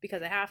it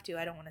because I have to.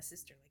 I don't want a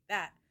sister like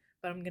that.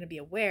 But I'm going to be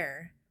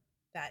aware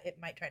that it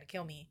might try to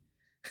kill me.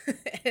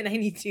 And I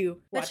need to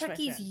watch. But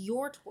Chucky's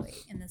your toy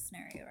in this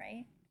scenario,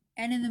 right?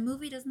 And in the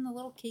movie, doesn't the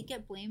little kid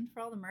get blamed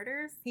for all the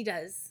murders? He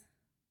does.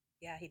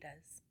 Yeah, he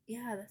does.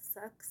 Yeah, that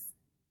sucks.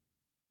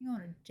 You're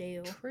going to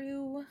jail.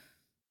 True.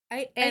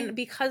 And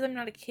because I'm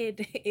not a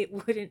kid, it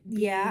wouldn't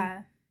be.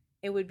 Yeah.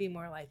 It would be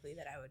more likely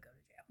that I would go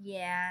to jail.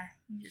 Yeah.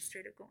 You just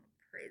straight up going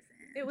to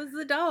prison. It was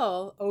the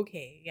doll.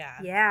 Okay, yeah.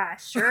 Yeah,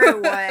 sure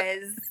it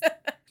was.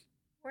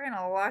 We're going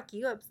to lock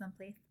you up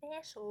someplace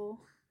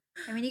special.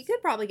 I mean, you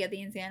could probably get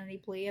the insanity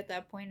plea at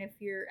that point if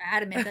you're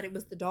adamant that it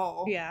was the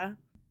doll. Yeah.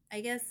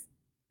 I guess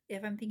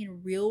if I'm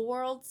thinking real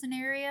world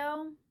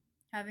scenario,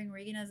 having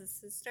Reagan as a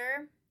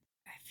sister,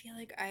 I feel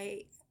like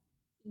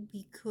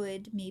we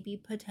could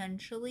maybe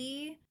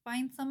potentially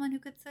find someone who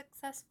could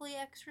successfully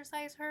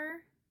exorcise her.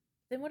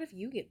 Then what if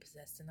you get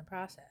possessed in the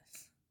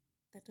process?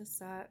 That does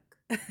suck.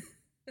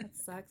 That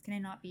sucks. Can I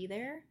not be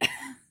there?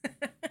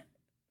 What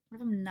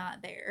if I'm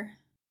not there?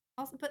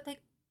 Also, but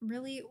like,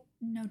 really,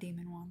 no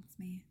demon wants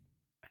me.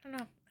 I don't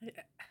know.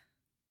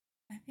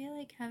 I feel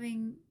like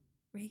having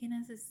Reagan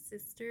as a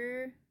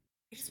sister,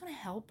 I just want to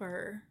help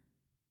her.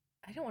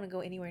 I don't want to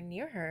go anywhere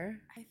near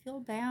her. I feel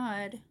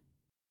bad.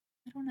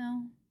 I don't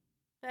know.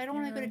 But I don't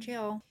want to go to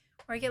jail.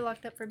 Or I get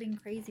locked up for being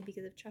crazy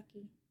because of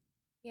Chucky.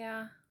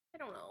 Yeah. I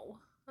don't know.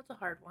 That's a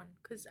hard one.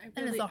 Because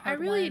I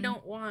really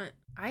don't want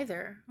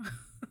either.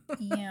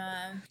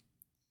 Yeah.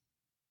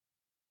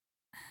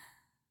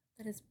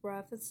 That is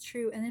rough. That's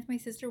true. And if my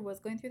sister was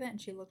going through that and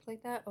she looked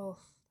like that, oh,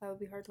 that would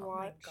be hard to Oh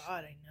watch. my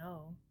god, I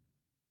know.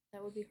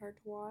 That would be hard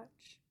to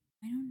watch.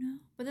 I don't know.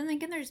 But then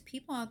again, there's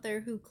people out there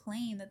who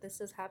claim that this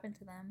does happen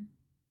to them.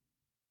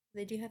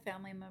 They do have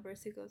family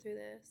members who go through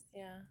this.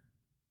 Yeah.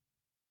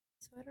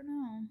 So I don't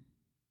know.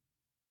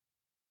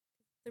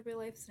 It's a real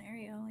life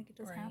scenario. Like, it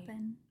does Right.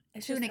 happen.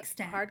 It's To an just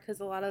extent. hard because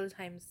a lot of the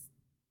times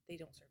they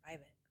don't survive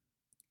it.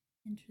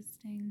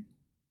 Interesting.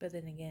 But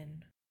then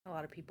again, a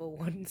lot of people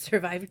wouldn't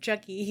survive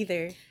Chucky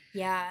either.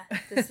 Yeah,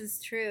 this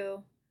is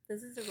true.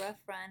 This is a rough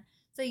run.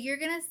 So you're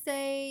going to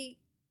say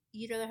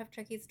you'd rather have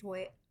Chucky as a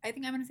toy. I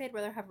think I'm going to say I'd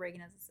rather have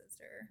Reagan as a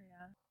sister.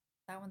 Yeah.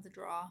 That one's a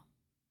draw.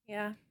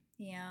 Yeah.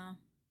 Yeah.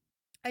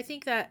 I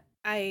think that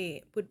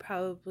I would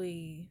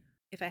probably,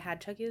 if I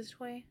had Chucky as a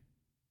toy,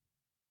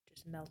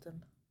 just melt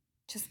him.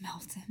 Just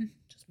melt him.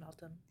 Just melt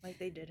him like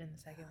they did in the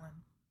second one.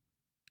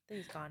 Then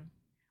he's gone.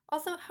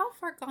 Also, how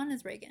far gone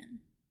is Reagan?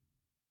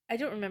 I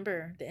don't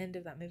remember the end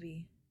of that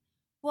movie.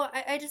 Well,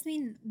 I just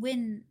mean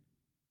when,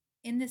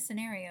 in this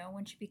scenario,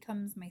 when she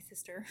becomes my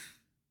sister,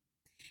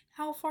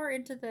 how far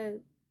into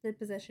the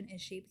possession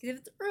is she? Because if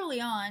it's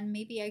early on,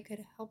 maybe I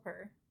could help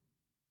her.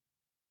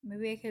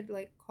 Maybe I could,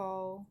 like,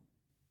 call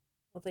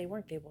Well, they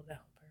weren't able to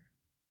help her.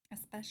 a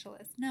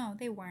specialist. No,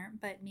 they weren't,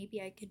 but maybe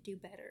I could do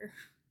better.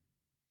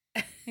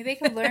 Maybe I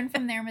could learn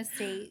from their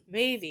mistake.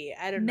 Maybe.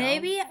 I don't know.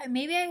 Maybe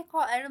I could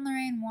call Ed and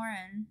Lorraine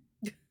Warren.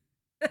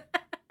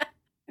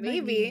 I'm like,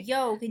 Maybe.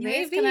 yo, can you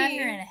guys come out Maybe.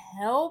 here and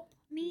help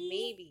me?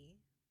 Maybe.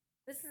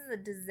 This is a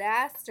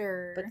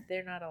disaster. But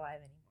they're not alive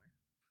anymore.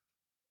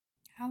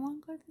 How long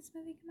ago did this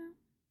movie come out?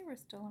 They were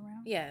still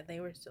around. Yeah, they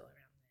were still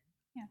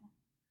around Yeah.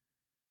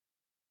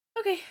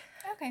 then. Okay.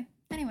 Okay.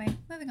 Anyway,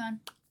 moving on.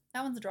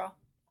 That one's a draw.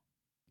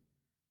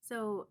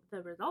 So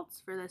the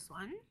results for this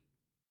one.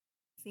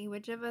 See,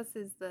 which of us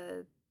is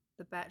the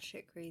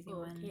batshit crazy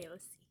one? Okay,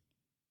 let's see.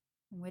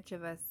 Which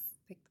of us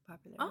picked the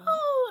popular one?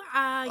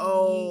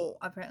 Oh,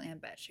 Apparently I'm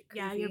batshit crazy.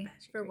 Yeah, you're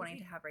batshit for crazy. wanting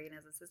to have Reagan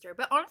as a sister.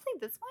 But honestly,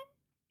 this one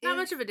not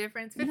is- much of a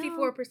difference. No.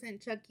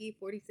 54% Chucky,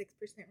 46%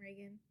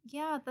 Reagan.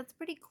 Yeah, that's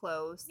pretty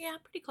close. Yeah,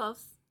 pretty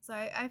close. So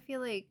I feel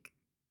like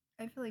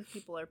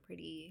people are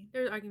pretty.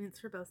 There's arguments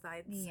for both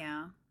sides.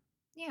 Yeah.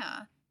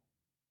 Yeah.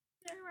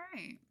 You're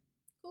right.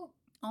 Cool.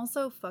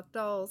 Also, fuck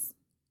dolls.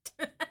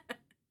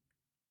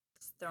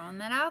 Just throwing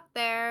that out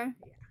there.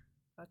 Yeah.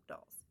 Fuck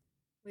dolls.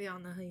 We all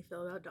know how you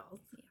feel about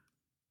dolls.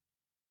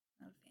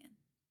 Not a fan.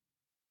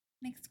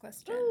 Next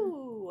question.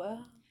 Ooh.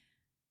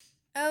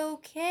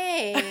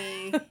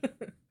 Okay.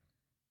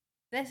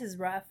 This is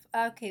rough.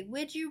 Okay,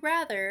 would you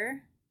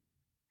rather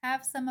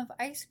have some of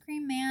Ice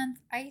Cream Man's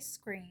ice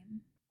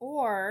cream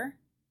or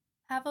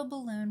have a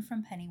balloon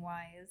from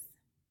Pennywise?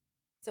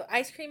 So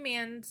Ice Cream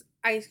Man's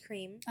ice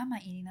cream. I'm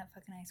not eating that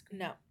fucking ice cream.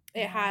 No.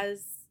 It No.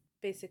 has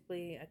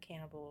basically a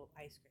cannibal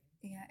ice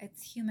cream. Yeah,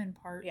 it's human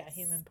parts. Yeah,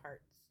 human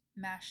parts.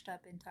 mashed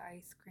up into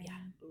ice cream.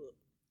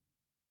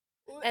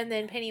 Yeah. And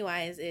then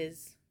Pennywise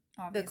is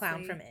the clown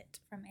Obviously, from It.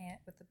 From It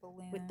with the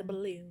balloon. With the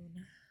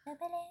balloon. The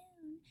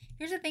balloon.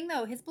 Here's the thing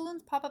though, his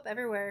balloons pop up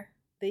everywhere.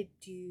 They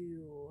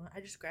do.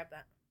 I just grab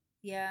that.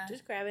 Yeah.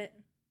 Just grab it.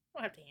 You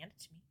don't have to hand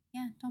it to me.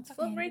 Yeah, don't It's fucking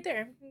floating hand right it. there.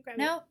 You can grab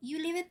No, you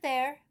leave it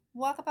there.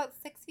 Walk about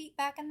 6 feet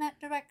back in that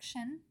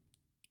direction.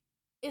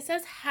 It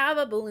says have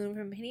a balloon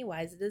from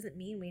Pennywise. It doesn't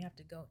mean we have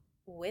to go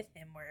with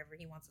him wherever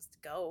he wants us to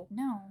go.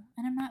 No,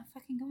 and I'm not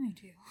fucking going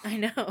to. I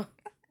know.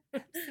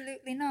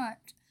 Absolutely not.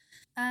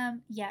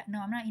 Yeah,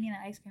 no, I'm not eating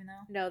that ice cream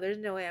though. No, there's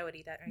no way I would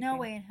eat that ice No cream.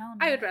 way in hell. I'm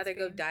I eating would that rather ice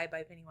go cream. die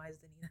by Pennywise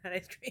than eat that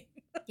ice cream.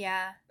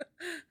 Yeah,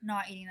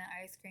 not eating that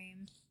ice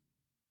cream.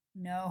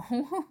 No.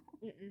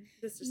 Mm-mm.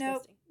 This is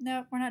Nope. disgusting.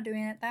 Nope, we're not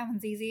doing it. That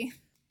one's easy.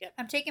 Yep.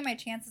 I'm taking my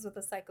chances with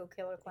the psycho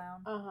killer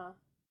clown. Uh-huh.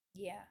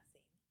 Yeah.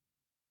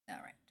 All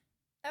right.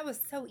 That was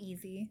so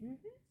easy.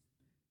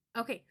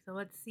 Okay, so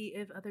let's see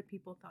if other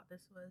people thought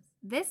this was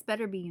This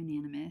better be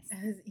unanimous.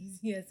 as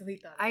easy as we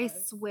thought. I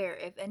swear,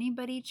 if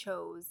anybody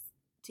chose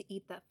to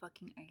eat that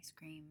fucking ice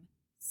cream,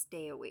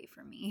 stay away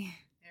from me.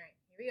 All right,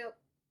 here we go.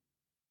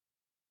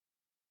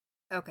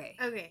 Okay.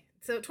 Okay,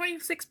 so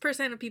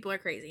 26% of people are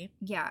crazy.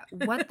 Yeah.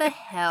 What the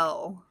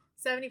hell?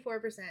 74%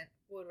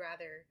 would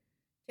rather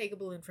take a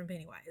balloon from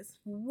Pennywise.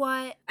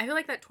 What? I feel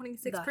like that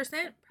 26%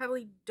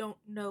 probably don't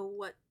know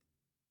what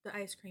the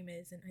ice cream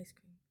is in ice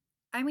cream.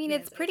 I mean, Yeah,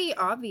 it's it's pretty ice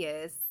cream.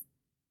 obvious,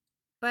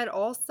 but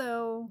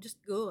also,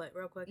 Just Google it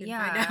real quick and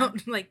Yeah. find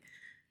out. Like,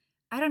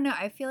 I don't know.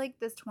 I feel like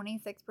this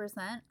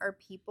 26% are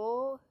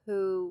people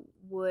who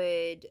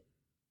would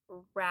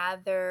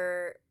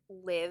rather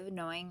live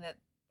knowing that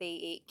they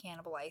ate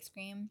cannibal ice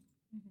cream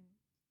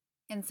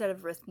instead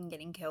of risking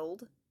getting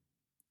killed.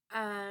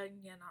 yeah,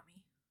 not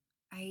me.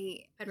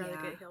 I'd rather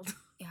yeah, get killed.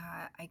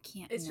 Yeah, I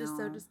can't. It's just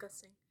so no.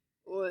 disgusting.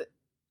 What?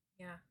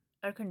 Yeah.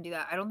 I couldn't do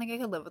that. I don't think I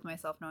could live with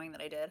myself knowing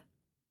that I did.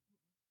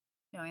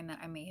 Knowing that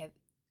I may have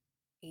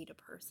ate a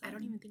person. I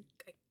don't even think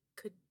I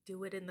could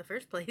do it in the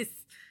first place.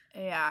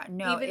 Yeah,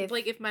 no.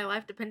 Even if my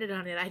life depended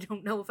on it, I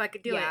don't know if I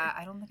could do it. Yeah,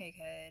 I don't think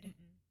I could.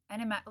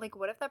 Mm-mm. And like,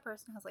 what if that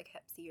person has like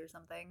Hep C or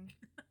something,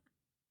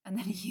 and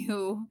then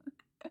you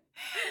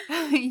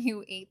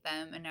You ate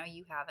them and now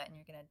you have it and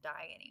you're gonna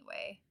die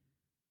anyway.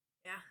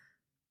 Yeah.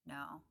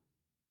 No.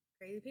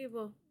 Crazy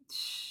people.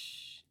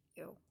 Shh.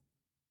 Ew.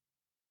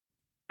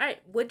 All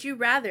right. Would you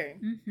rather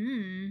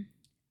Mm-hmm.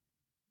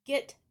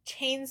 get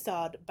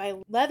chainsawed by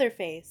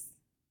Leatherface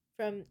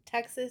from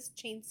Texas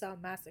Chainsaw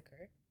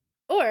Massacre,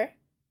 or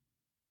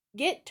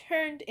get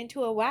turned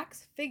into a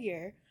wax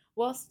figure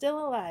while still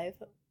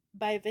alive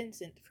by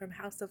Vincent from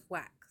House of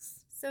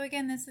Wax? So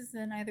again, this is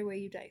an either way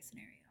you die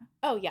scenario.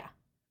 Oh, yeah.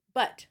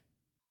 But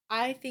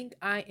I think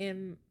I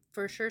am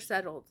for sure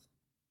settled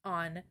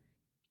on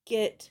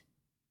get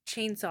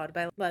chainsawed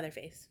by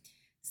Leatherface.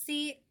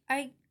 See,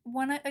 I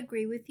want to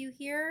agree with you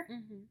here.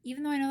 Mm-hmm.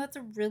 Even though I know that's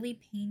a really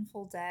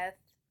painful death,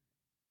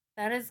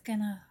 that is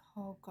gonna,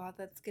 oh God,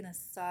 that's gonna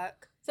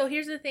suck. So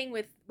here's the thing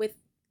with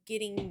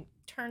getting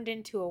turned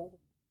into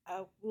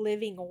a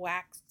living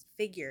wax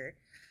figure.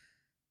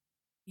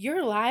 You're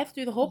alive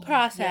through the whole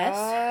process.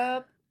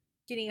 Yup.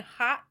 Getting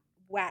hot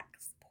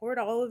wax poured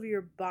all over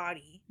your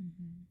body.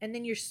 Mm-hmm. And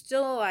then you're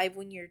still alive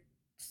when you're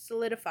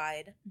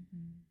solidified.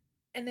 Mm-hmm.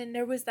 And then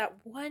there was that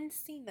one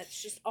scene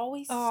that's just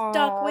always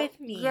stuck with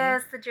me.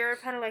 Yes, the Jared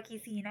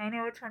Padalecki scene. I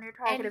know which one you're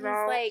talking and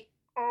about. he's like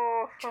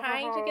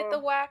trying to get the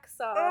wax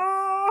off.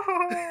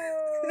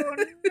 Oh,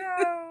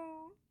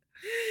 no.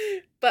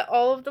 But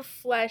all of the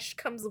flesh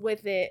comes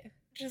with it.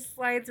 Just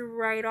slides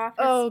right off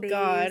his face.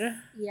 God.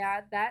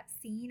 Yeah, that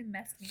scene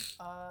messed me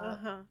up.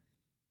 Uh-huh.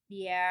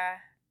 Yeah.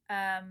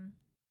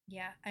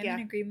 Yeah, I'm in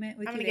agreement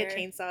with I'm you gonna there.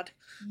 get chainsawed.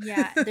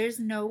 Yeah, there's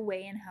no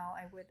way in hell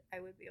I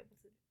would be able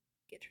to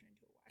get turned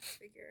into a wax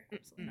figure.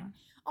 Absolutely not.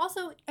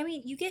 Also, I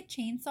mean, you get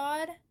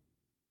chainsawed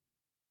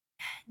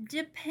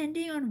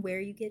depending on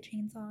where you get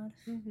chainsawed,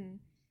 Mm-hmm.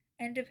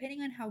 and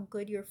depending on how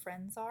good your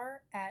friends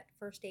are at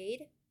first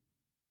aid,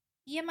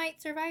 you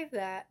might survive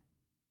that.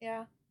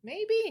 Yeah,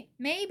 maybe.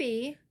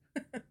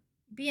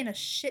 Be in a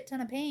shit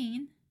ton of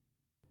pain.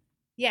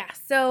 Yeah,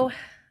 so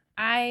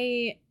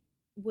I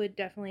would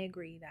definitely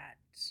agree that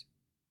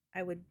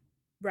I would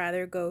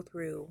rather go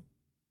through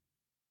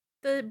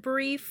the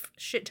brief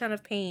shit ton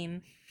of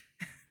pain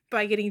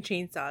by getting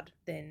chainsawed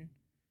than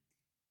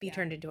be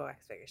turned into a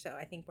wax figure. So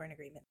I think we're in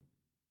agreement.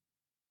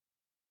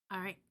 All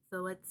right,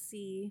 so let's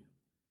see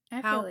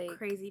how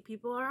crazy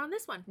people are on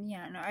this one.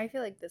 Yeah, no, I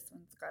feel like this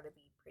one's got to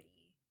be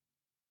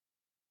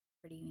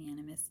pretty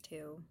unanimous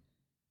too.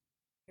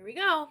 Here we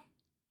go.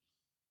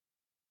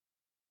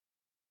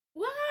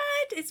 What?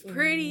 It's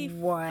pretty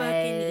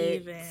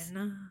fucking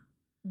even.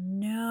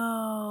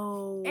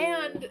 No.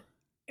 And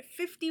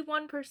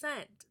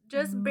 51%,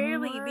 just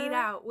barely beat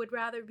out, would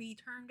rather be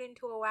turned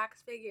into a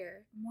wax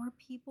figure. More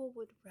people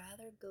would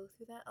rather go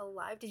through that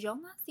alive. Did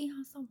y'all not see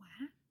House of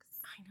Wax?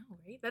 I know,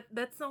 right?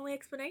 That's the only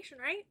explanation,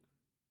 right?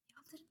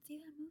 Y'all didn't see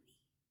that movie?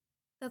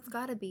 That's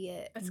gotta be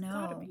it. That's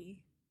gotta be.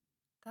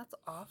 That's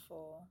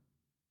awful.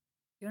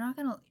 You're not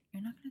gonna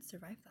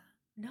survive that.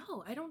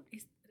 No, I don't.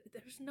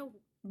 There's no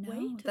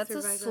way to that's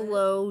survive a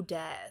slow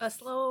death. A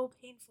slow,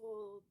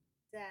 painful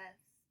death.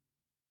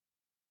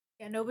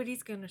 Yeah,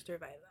 nobody's gonna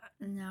survive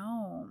that.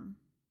 No,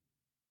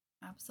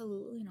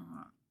 absolutely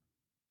not.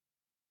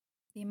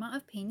 The amount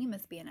of pain you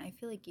must be in, I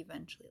feel like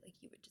eventually, like,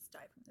 you would just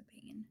die from the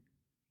pain.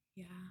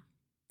 Yeah,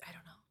 I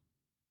don't know.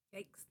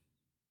 Yikes.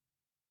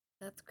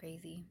 That's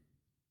crazy.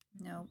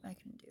 No, I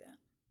couldn't do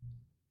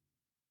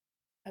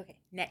that. Okay,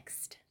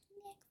 next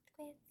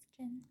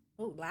question.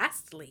 Oh,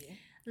 lastly,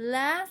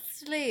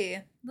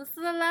 this is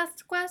the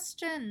last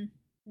question.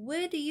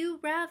 Would you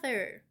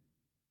rather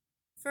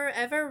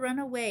forever run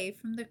away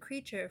from the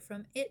creature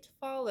from It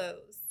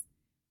Follows,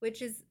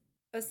 which is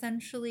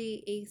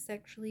essentially a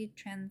sexually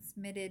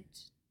transmitted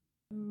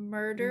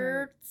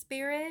murder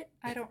spirit?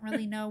 I don't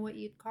really know what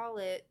you'd call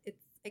it.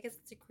 I guess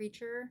it's a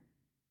creature.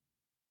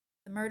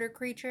 The murder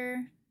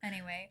creature.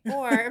 Anyway,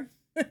 or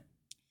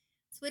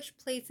switch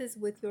places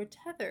with your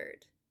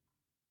tethered.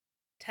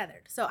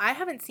 So I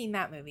haven't seen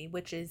that movie,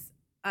 which is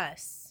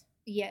Us.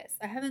 Yes,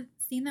 I haven't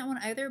seen that one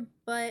either,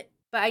 but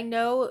I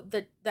know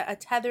that a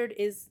tethered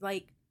is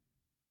like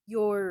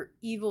your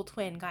evil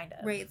twin, kind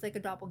of. Right, it's like a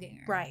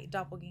doppelganger. Right,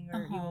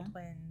 doppelganger, evil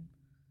twin.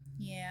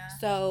 Yeah.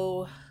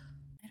 So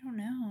I don't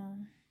know.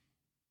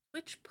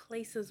 Which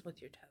places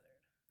with your tethered?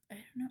 I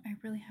don't know.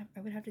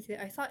 I would have to see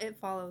it. I saw It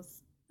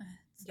Follows.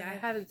 Yeah, I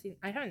haven't seen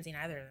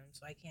either of them,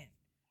 so I can't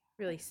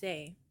really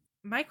say.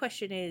 My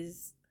question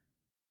is,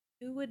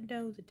 who would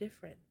know the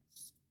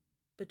difference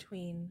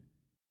between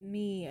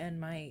me and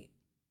my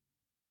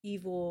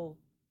evil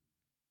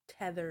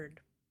tethered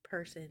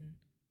person?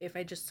 If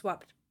I just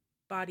swapped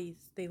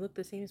bodies, they look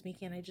the same as me.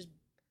 Can't I just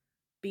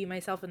be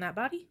myself in that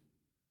body?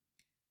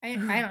 I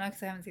don't know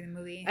because I haven't seen the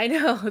movie. I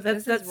know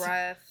that's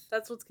rough.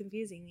 That's what's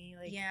confusing me.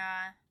 Like,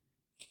 yeah.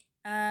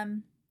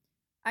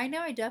 I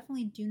know I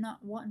definitely do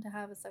not want to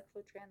have a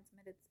sexually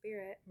transmitted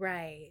spirit.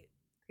 Right.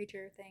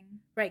 Creature thing.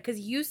 Right, because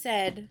you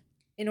said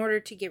in order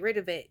to get rid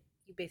of it,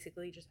 you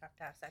basically just have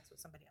to have sex with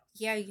somebody else.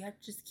 Yeah, you have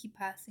to just keep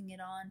passing it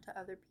on to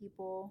other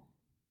people.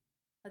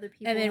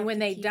 And then when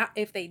they die,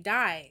 if they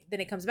die,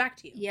 then it comes back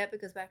to you. Yep,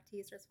 it goes back to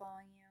you, starts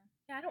following you.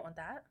 Yeah, I don't want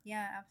that.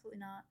 Yeah, absolutely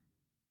not.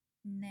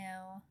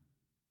 No.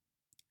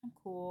 I'm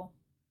cool.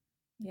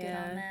 I'm good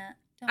Yeah. on that.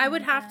 Don't I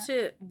would want have that.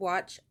 to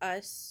watch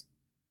Us,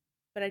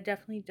 but I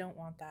definitely don't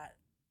want that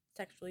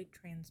sexually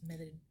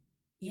transmitted.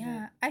 evil.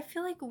 Yeah, I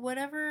feel like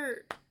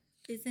whatever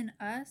is in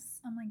us,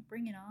 I'm like,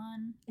 bring it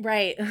on.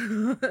 Right.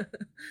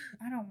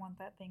 I don't want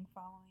that thing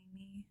following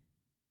me.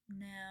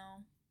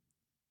 No,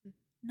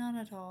 not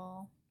at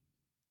all.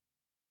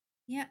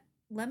 Yeah,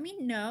 let me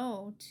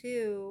know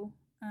too,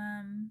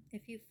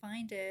 if you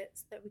find it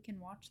so that we can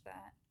watch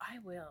that. I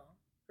will,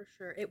 for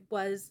sure.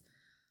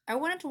 I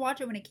wanted to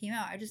watch it when it came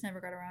out. I just never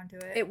got around to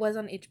it. It was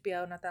on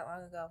HBO not that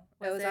long ago.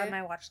 It Was was on it?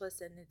 my watch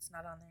list and it's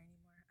not on there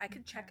anymore. I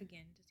could check Okay.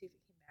 again to see if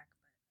it came back,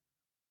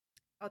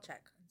 but I'll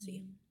check and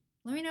see.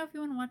 Let me know if you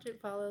want to watch it.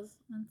 Follows.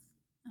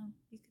 Oh,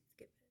 you could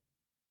skip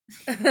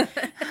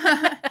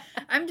it.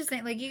 I'm just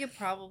saying, like, you could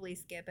probably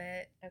skip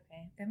it.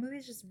 Okay. That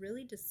movie's just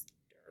really disturbing.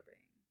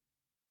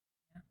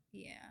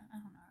 Yeah, I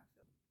don't know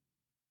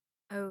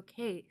how I feel.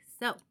 Okay,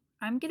 so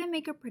I'm gonna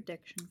make a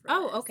prediction for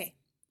Oh, this. okay.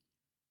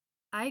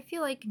 I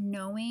feel like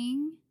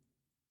knowing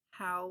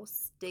how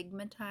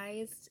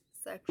stigmatized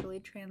sexually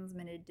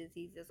transmitted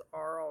diseases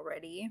are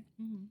already,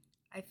 Mm-hmm.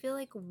 I feel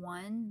like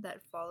one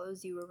that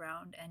follows you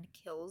around and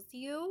kills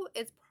you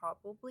is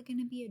probably going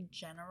to be a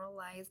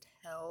generalized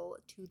hell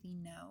to the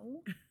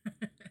no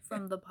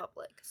from the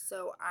public.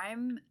 So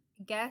I'm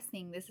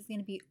guessing this is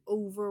going to be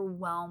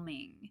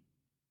overwhelming.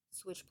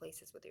 Switch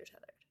places with your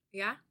tethered.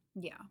 Yeah?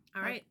 Yeah.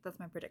 All right. That's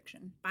my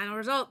prediction. Final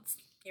results.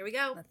 Here we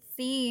go. Let's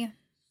see.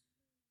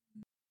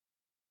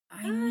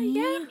 I Yeah.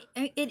 mean,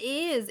 it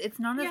is. It's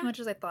not Yeah. as much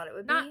as I thought it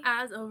would Not be.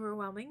 as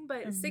overwhelming,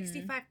 but Mhm.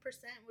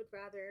 65% would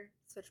rather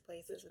Switch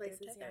places, switch with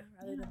places, your yeah, tethered.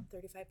 rather than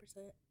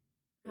 35%.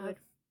 I would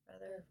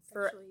rather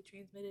Sexually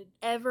transmitted.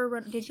 forever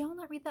run. Did y'all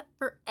not read that?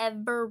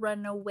 Forever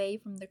run away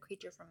from the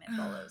creature from it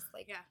follows.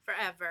 Like, Yeah,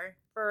 forever.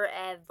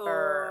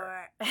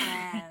 forever.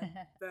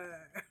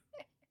 Forever.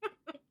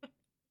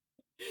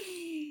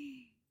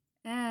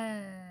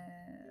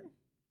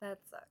 That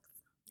sucks.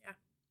 Yeah.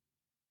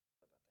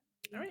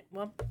 All right.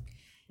 Well,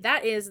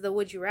 that is the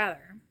Would You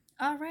Rather.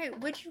 All right.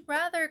 Would you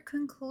rather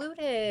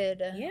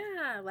concluded?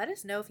 Yeah. Let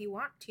us know if you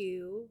want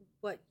to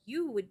what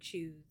you would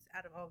choose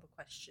out of all the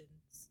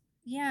questions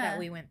that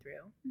we went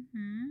through.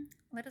 Mm-hmm.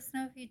 Let us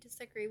know if you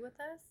disagree with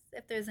us.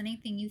 If there's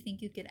anything you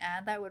think you could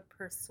add that would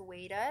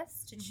persuade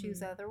us to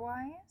choose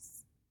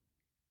otherwise.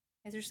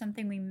 Is there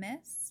something we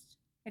missed?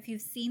 If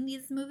you've seen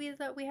these movies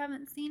that we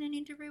haven't seen and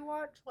need to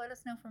rewatch, let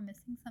us know if we're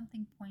missing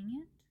something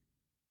poignant.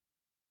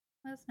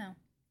 Let us know.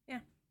 Yeah.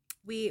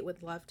 We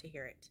would love to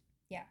hear it.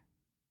 Yeah.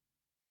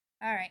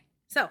 All right.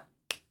 So,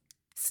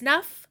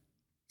 Snuff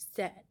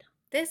said.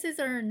 This is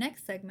our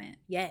next segment.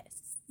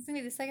 Yes. It's going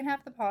to be the second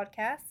half of the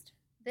podcast.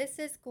 This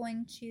is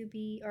going to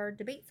be our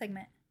debate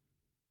segment.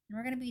 And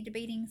we're going to be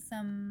debating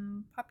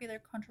some popular,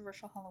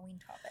 controversial Halloween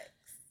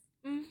topics.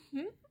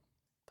 Mm-hmm.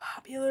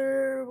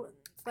 Popular ones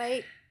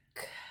like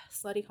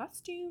slutty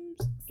costumes.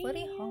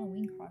 Slutty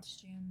Halloween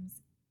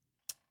costumes.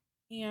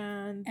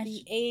 And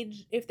the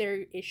age, if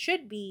there it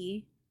should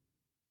be,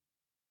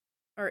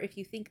 or if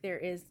you think there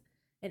is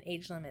an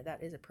age limit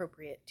that is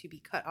appropriate to be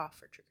cut off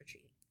for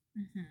trick-or-treating.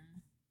 Mm-hmm.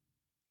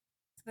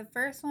 So the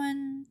first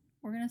one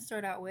we're going to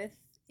start out with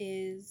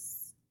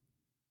is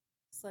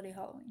slutty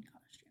Halloween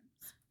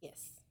costumes.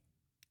 Yes.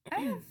 I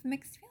have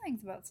mixed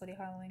feelings about slutty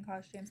Halloween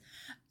costumes.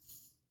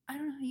 I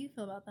don't know how you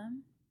feel about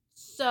them.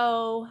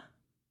 So,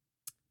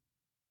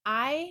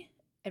 I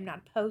am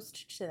not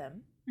opposed to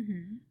them.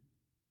 Mm-hmm.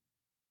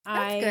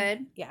 That's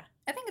good. Yeah.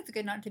 I think it's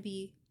good not to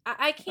be.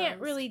 I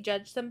can't really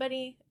judge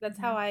somebody. That's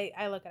how I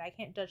look at it. I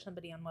can't judge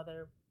somebody on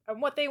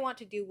what they want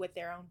to do with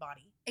their own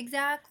body.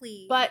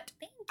 Exactly. But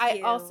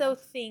I also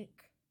think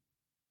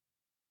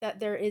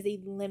that there is a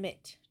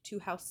limit to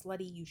how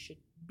slutty you should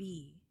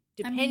be,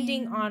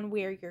 depending on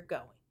where you're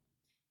going.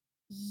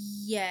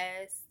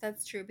 Yes,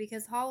 that's true.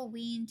 Because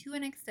Halloween, to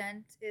an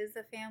extent, is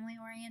a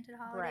family-oriented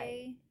holiday.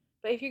 Right.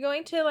 But if you're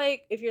going to,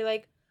 if you're,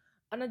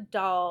 an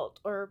adult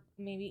or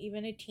maybe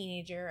even a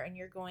teenager and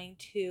you're going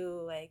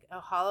to,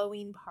 a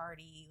Halloween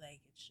party,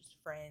 it's just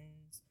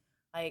friends,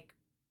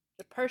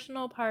 the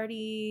personal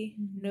party,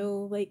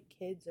 no,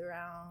 kids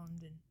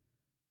around,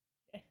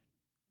 and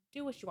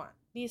do what you want.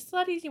 Be as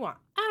slutty as you want.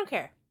 I don't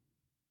care.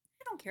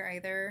 I don't care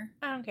either.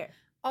 I don't care.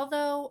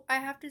 Although, I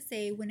have to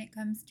say, when it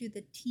comes to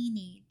the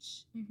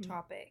teenage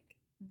topic,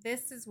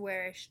 this is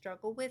where I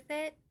struggle with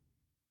it.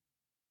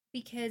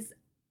 Because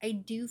I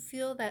do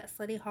feel that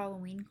slutty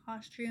Halloween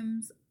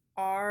costumes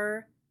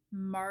are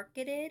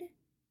marketed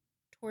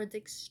towards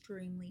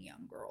extremely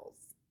young girls.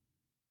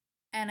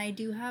 And I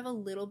do have a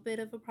little bit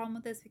of a problem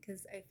with this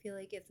because I feel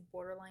like it's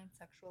borderline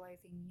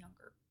sexualizing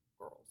younger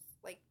girls,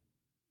 like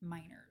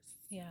minors.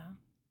 Yeah.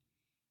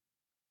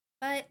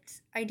 But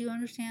I do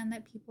understand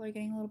that people are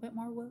getting a little bit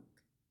more woke.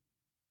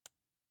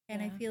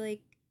 And I feel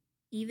like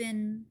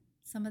even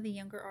some of the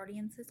younger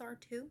audiences are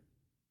too.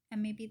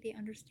 And maybe they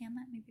understand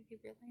that. Maybe they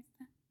realize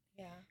that.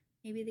 Yeah.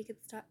 Maybe they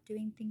could stop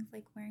doing things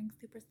like wearing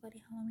super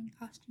slutty Halloween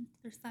costumes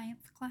to their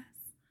science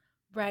class.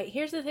 Right.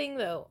 Here's the thing,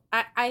 though.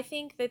 I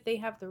think that they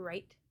have the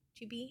right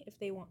to be, if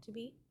they want to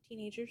be,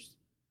 teenagers.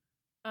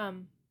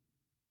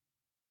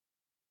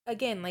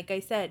 Again, like I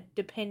said,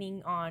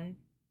 depending on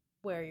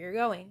where you're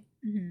going,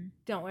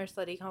 don't wear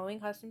slutty Halloween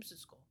costumes to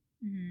school.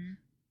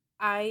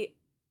 I,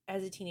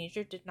 as a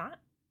teenager, did not.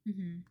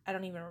 I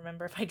don't even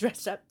remember if I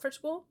dressed up for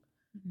school,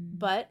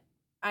 but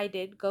I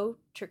did go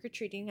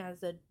trick-or-treating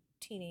as a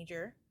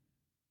teenager,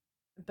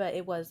 but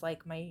it was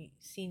like my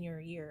senior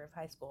year of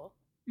high school,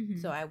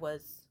 so I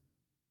was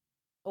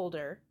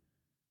older,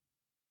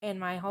 and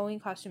my Halloween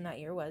costume that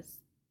year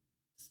was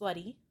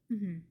slutty.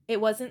 It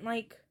wasn't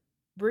like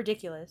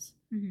ridiculous.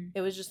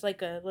 It was just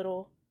like it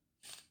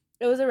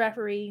was a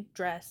referee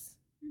dress.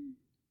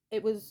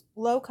 It was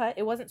low cut.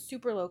 It wasn't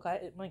super low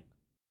cut.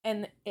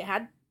 And it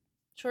had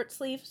short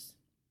sleeves.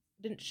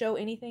 Didn't show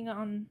anything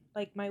on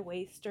like my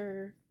waist,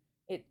 or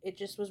it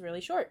just was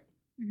really short.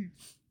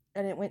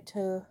 And it went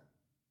to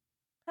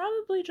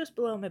probably just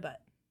below my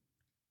butt.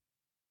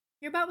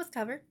 Your butt was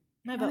covered.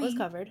 My butt was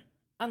covered,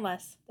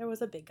 unless there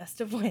was a big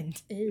gust of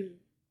wind. Ew.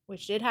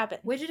 Which did happen.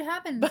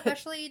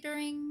 Especially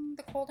during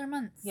the colder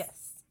months.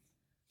 Yes.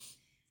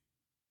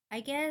 I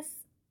guess,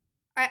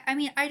 I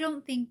mean, I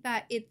don't think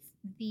that it's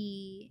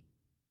the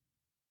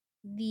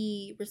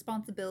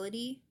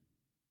responsibility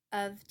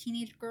of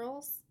teenage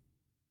girls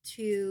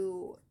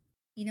to,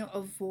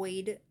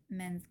 avoid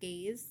men's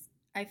gaze.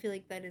 I feel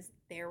like that is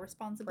their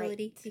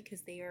responsibility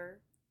because they are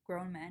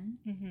grown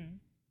men.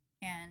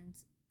 And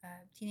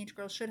teenage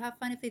girls should have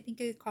fun if they think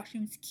a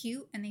costume's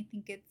cute and they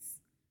think it's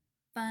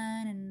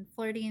fun and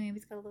flirty and maybe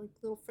it's got a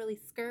little frilly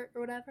skirt or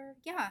whatever.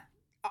 Yeah.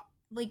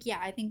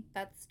 I think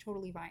that's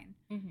totally fine.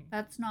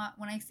 That's not,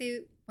 when I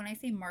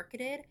say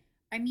marketed,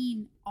 I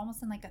mean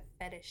almost in like a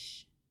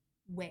fetish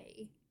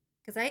way.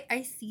 Because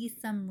I see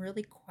some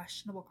really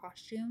questionable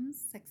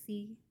costumes,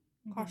 sexy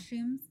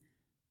costumes,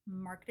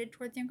 marketed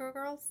towards younger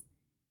girls.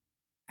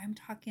 I'm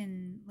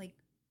talking like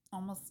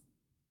almost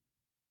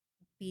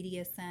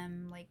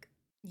BDSM, like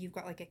you've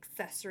got like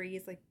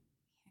accessories like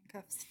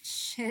handcuffs and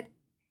shit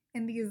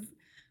in these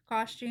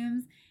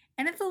costumes.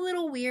 And it's a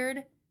little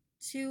weird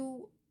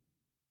to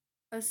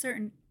a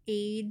certain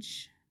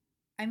age.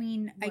 I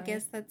mean, I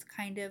guess that's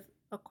kind of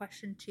a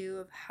question too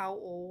of how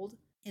old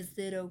is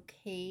it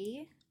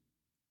okay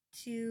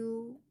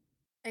to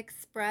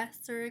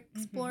express or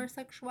explore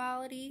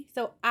sexuality.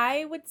 So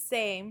I would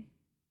say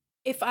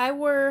if I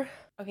were,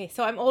 okay,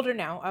 so I'm older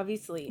now,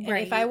 obviously. And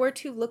if I were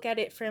to look at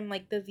it from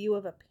like the view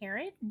of a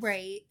parent.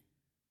 Right.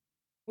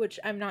 Which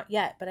I'm not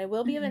yet, but I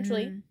will be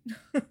eventually.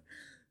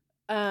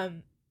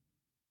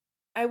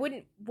 I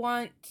wouldn't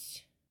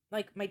want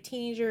like my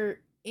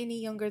teenager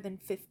any younger than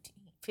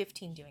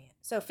 15 doing it.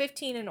 So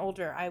 15 and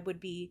older, I would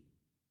be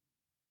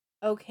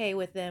okay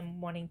with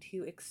them wanting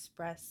to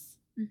express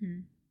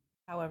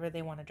however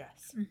they want to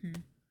dress.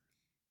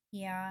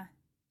 Yeah.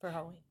 For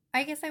Halloween.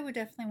 I guess I would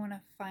definitely want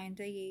to find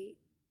a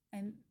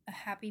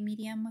happy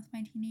medium with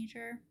my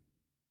teenager.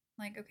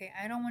 Like, okay,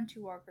 I don't want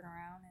you walking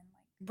around and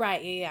like.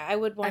 Right, yeah. I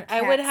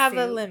would have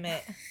a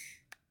limit.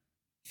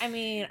 I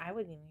mean, I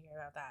wouldn't even care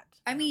about that.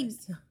 I mean,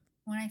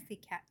 when I say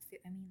cat suit,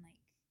 I mean like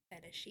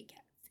fetishy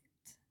cat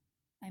suit.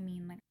 I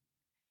mean like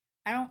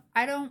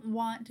I don't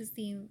want to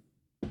see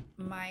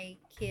my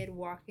kid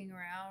walking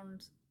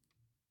around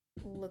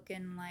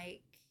looking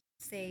like,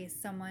 say,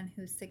 someone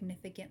who's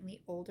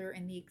significantly older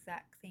in the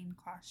exact same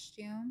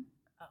costume.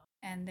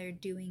 And they're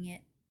doing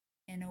it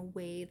in a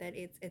way that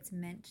it's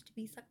meant to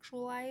be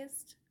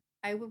sexualized.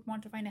 I would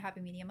want to find a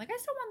happy medium. Like, I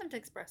still want them to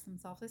express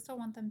themselves. I still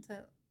want them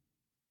to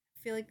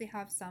feel like they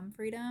have some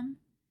freedom.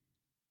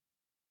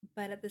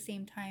 But at the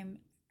same time,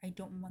 I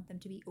don't want them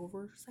to be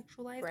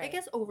over-sexualized. I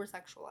guess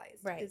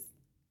over-sexualized is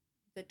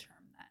the term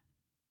that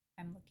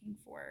I'm looking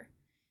for.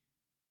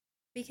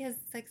 Because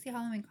sexy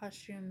Halloween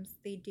costumes,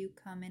 they do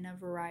come in a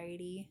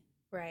variety.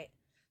 Right.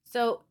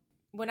 So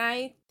when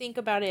I think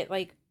about it,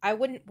 like, I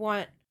wouldn't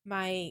want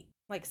my,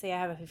 like, say I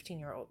have a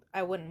 15-year-old.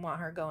 I wouldn't want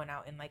her going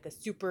out in, like, a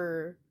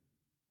super,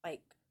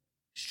 like,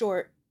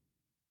 short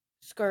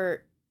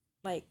skirt,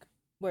 like,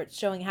 where it's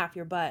showing half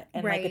your butt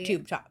and, like, a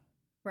tube top.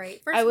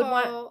 Right. First of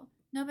all,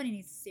 nobody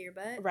needs to see your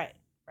butt. Right.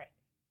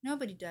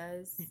 Nobody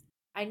does.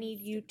 I need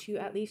you to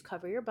at least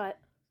cover your butt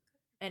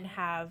and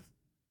have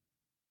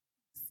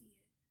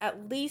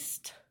at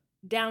least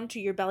down to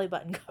your belly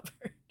button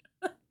covered.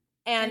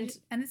 and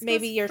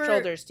maybe your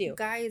shoulders too.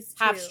 Guys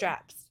too. Have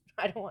straps.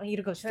 I don't want you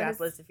to go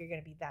strapless if you're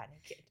going to be that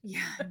naked. Yeah.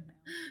 No.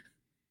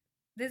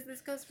 This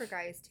goes for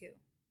guys too,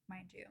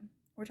 mind you.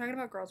 We're talking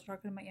about girls, we're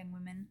talking about young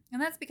women.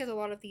 And that's because a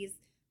lot of these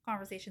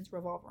conversations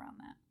revolve around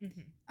that.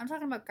 I'm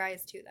talking about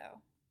guys too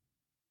though.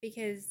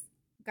 Because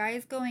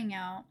guys going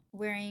out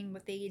wearing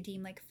what they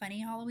deem like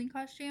funny Halloween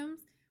costumes,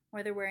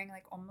 where they're wearing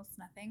like almost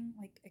nothing,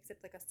 like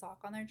except like a sock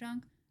on their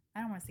junk. I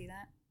don't want to see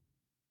that.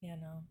 Yeah,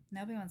 no.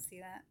 Nobody wants to see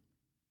that.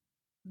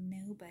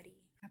 Nobody.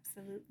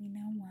 Absolutely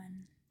no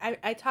one.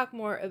 I talk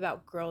more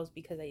about girls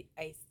because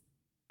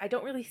I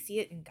don't really see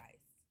it in guys.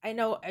 I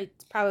know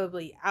it's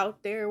probably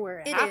out there where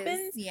it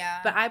happens. Yeah.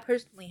 But I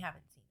personally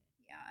haven't seen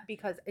it. Yeah.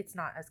 Because it's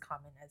not as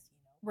common as,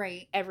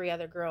 right. every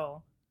other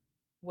girl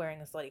wearing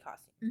a slutty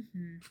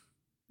costume.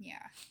 Yeah.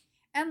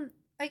 And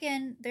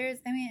again,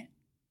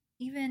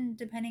 even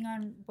depending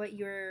on what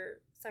your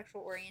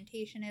sexual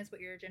orientation is,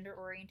 what your gender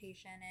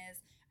orientation is,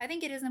 I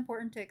think it is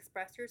important to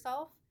express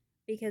yourself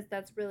because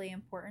that's really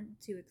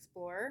important to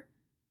explore.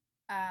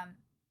 Um,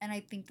 and I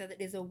think that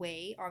it is a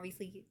way,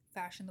 obviously,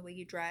 fashion, the way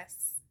you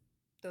dress,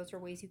 those are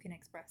ways you can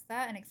express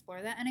that and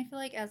explore that. And I feel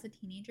like as a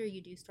teenager,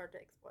 you do start to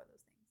explore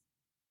those things.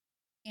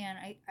 And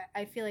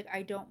I feel like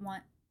I don't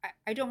want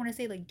to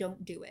say like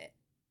don't do it,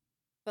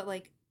 but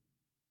like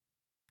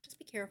just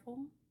be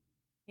careful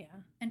Yeah.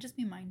 and just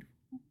be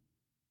mindful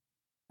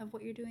of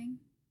what you're doing.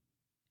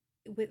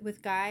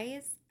 With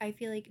guys, I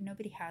feel like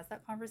nobody has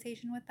that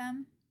conversation with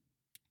them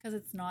because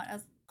it's not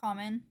as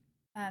common.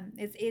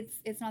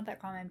 It's not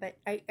that common, but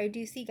I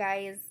do see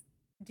guys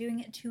doing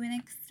it to an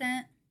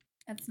extent.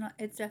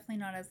 It's definitely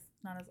not as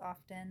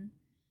often.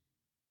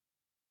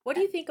 What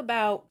do you think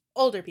about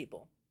older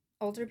people?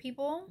 Older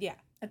people, Yeah.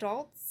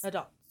 adults.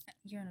 Adults.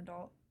 You're an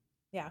adult.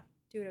 Yeah.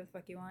 Do whatever the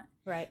fuck you want.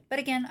 Right. But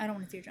again, I don't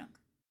want to see your junk.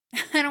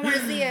 I don't want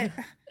to see it.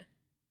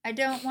 I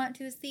don't want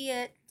to see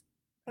it.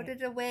 Put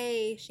it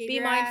away. Shave Be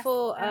your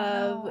mindful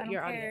ass. of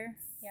your care. audience.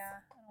 Yeah.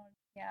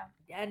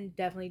 Yeah. And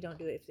definitely don't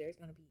do it if there's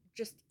going to be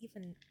just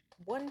even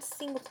one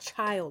single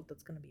child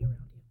that's going to be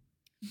around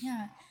you.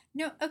 Yeah.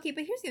 No, okay,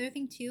 but here's the other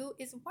thing too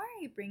is why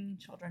are you bringing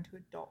children to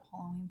adult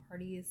Halloween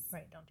parties?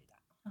 Right, don't do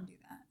that. Don't do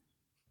that.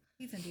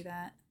 Please don't do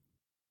that.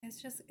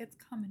 It's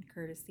common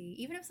courtesy.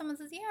 Even if someone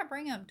says, yeah,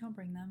 bring them, don't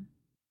bring them.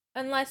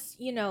 Unless,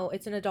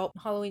 it's an adult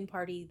Halloween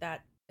party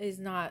that is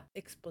not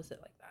explicit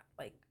like that.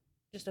 Like,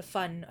 just a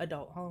fun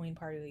adult Halloween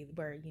party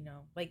where,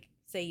 like,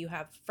 say you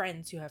have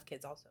friends who have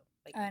kids also.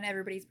 Like, and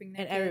everybody's bringing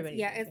their kids. Everybody's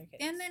yeah, bringing their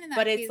kids. And then in that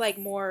but case, it's like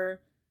more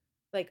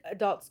like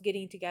adults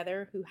getting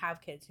together who have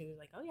kids who are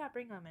like, oh yeah,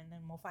 bring them, and then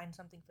we'll find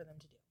something for them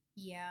to do.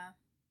 Yeah.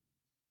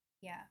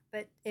 Yeah,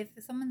 but if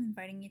someone's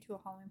inviting you to a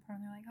Halloween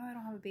party and they're like, oh, I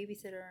don't have a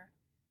babysitter,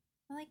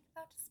 I'm like,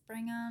 oh, just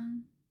bring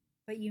them.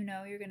 But you're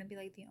going to be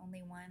like the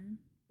only one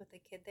with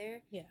a kid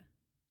there. Yeah.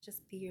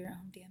 Just be your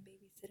own damn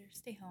babysitter.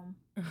 Stay home.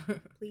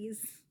 Please.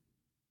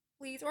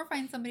 Please. Or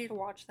find somebody to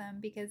watch them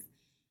because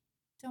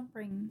don't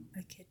bring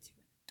a kid to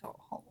an adult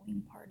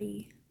Halloween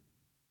party.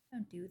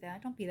 Don't do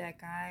that. Don't be that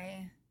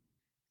guy.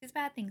 Because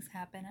bad things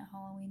happen at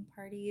Halloween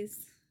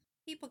parties.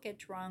 People get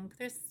drunk.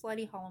 There's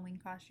slutty Halloween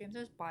costumes.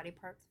 There's body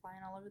parts flying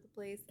all over the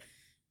place.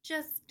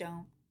 Just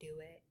don't do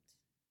it.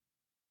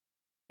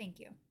 Thank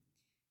you.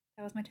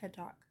 That was my TED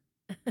Talk.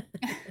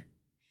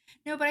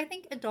 No, but I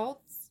think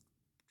adults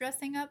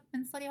dressing up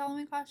in slutty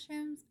Halloween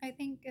costumes, I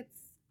think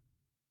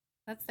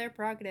that's their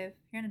prerogative.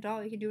 You're an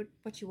adult, you can do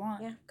what you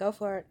want. Yeah, go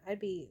for it. I'd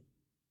be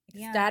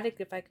ecstatic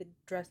if I could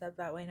dress up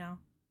that way now.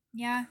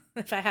 Yeah.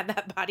 If I had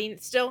that body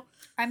still.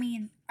 I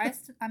mean, I'm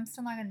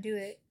still not going to do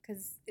it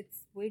because it's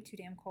way too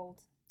damn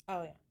cold.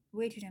 Oh, yeah.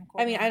 Way too damn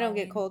cold. I mean, I don't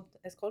get cold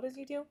as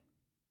you do.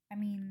 I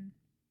mean.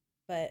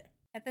 But.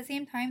 At the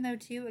same time, though,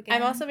 too, again.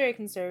 I'm also very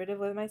conservative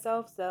with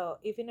myself, so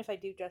even if I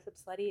do dress up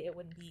slutty, it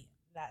wouldn't be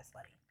that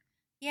slutty.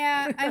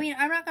 Yeah, I mean,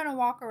 I'm not going to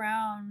walk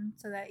around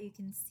so that you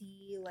can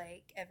see,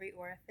 like, every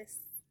orifice.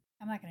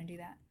 I'm not going to do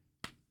that.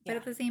 But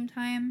at the same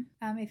time,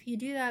 if you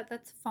do that,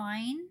 that's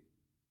fine.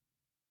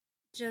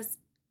 Just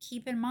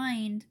keep in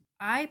mind,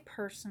 I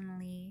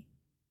personally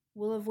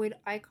will avoid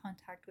eye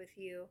contact with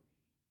you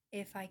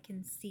if I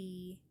can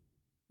see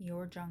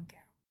your junk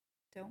out.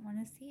 Don't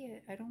want to see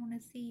it. I don't want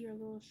to see your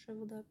little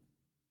shriveled up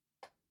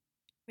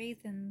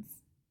raisins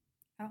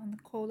out in the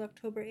cold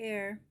October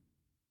air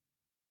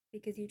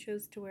because you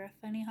chose to wear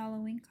a funny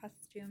Halloween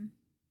costume.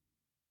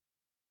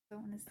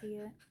 Don't want to see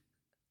it.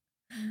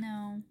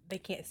 No. They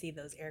can't see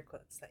those air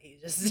quotes that you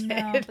just said.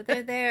 No, but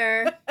they're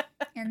there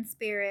in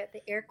spirit.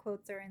 The air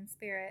quotes are in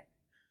spirit.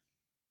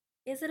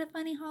 Is it a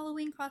funny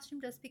Halloween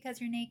costume just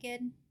because you're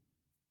naked?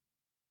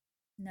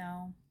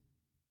 No.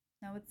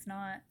 No, it's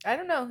not. I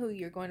don't know who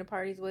you're going to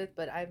parties with,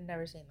 but I've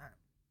never seen that.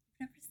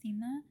 You've never seen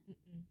that?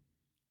 Mm-mm.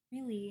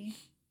 Really?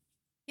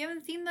 You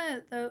haven't seen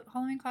the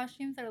Halloween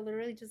costumes that are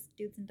literally just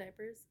dudes in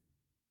diapers?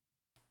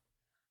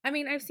 I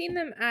mean, I've seen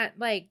them at,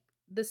 like,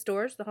 the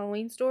stores, the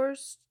Halloween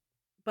stores,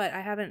 but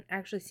I haven't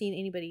actually seen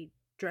anybody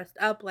dressed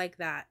up like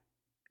that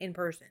in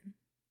person.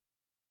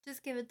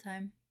 Just give it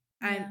time.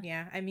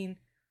 Yeah, I mean...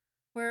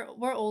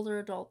 We're older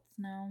adults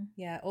now.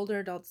 Yeah, older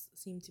adults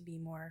seem to be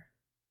more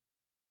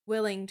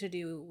willing to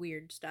do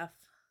weird stuff.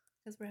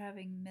 Because we're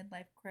having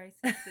midlife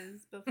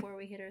crises before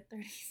we hit our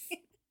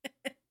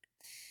 30s.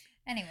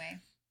 Anyway.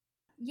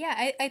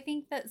 Yeah, I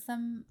think that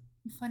some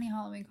funny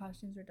Halloween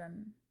costumes are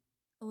done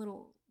a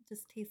little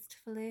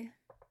distastefully.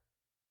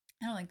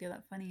 I don't think they're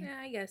that funny. Yeah,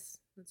 I guess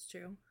that's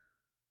true.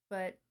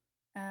 But,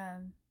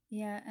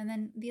 yeah. And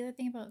then the other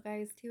thing about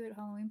guys, too, at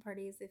Halloween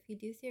parties, if you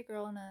do see a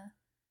girl in a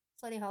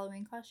slutty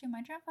Halloween costume,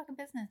 mind your own fucking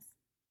business.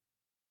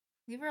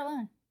 Leave her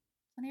alone.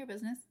 It's none of your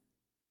business.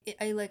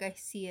 I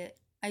see it.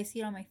 I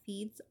see it on my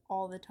feeds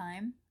all the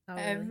time. Oh,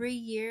 really? Every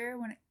year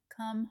when it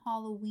come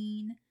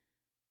Halloween,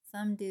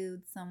 some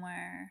dude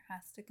somewhere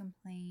has to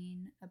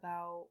complain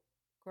about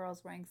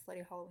girls wearing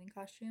slutty Halloween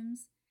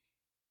costumes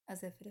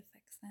as if it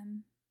affects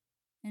them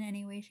in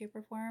any way, shape,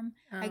 or form.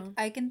 Oh.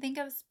 I can think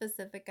of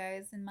specific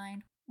guys in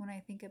mind. when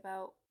I think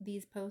about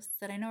these posts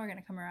that I know are going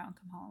to come around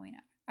come Halloween.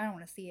 I don't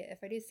want to see it. If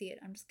I do see it,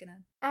 I'm just going to,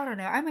 I don't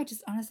know. I might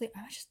just, honestly,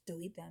 I might just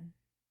delete them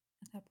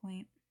at that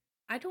point.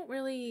 I don't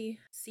really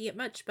see it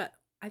much, but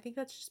I think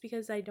that's just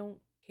because I don't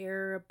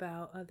care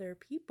about other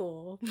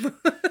people.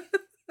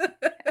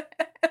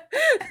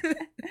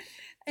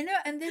 I know,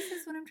 and this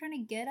is what I'm trying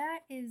to get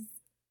at is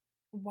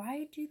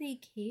why do they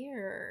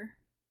care?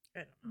 I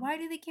don't know. Why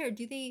do they care?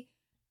 Do they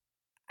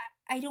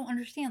I don't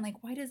understand.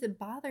 Like, why does it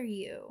bother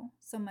you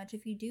so much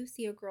if you do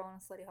see a girl in a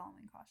slutty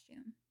Halloween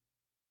costume?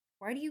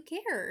 Why do you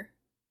care?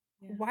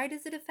 Yeah. Why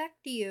does it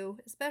affect you?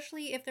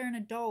 Especially if they're an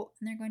adult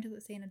and they're going to,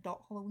 let's say, an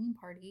adult Halloween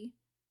party.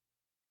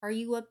 Are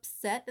you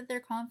upset that they're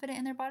confident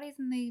in their bodies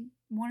and they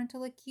wanted to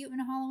look cute in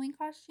a Halloween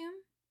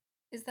costume?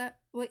 Is that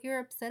what you're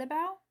upset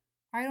about?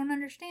 I don't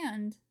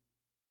understand.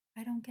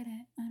 I don't get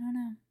it. I don't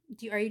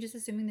know. Are you just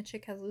assuming the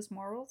chick has loose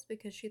morals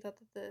because she thought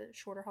that the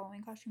shorter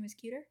Halloween costume was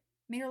cuter?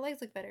 Made her legs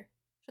look better.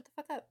 Shut the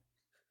fuck up.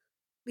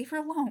 Leave her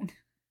alone.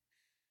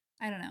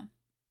 I don't know.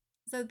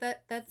 So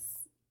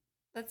that's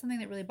something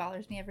that really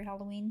bothers me every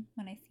Halloween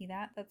when I see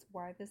that. That's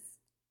why this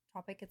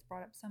topic gets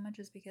brought up so much,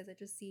 is because I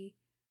just see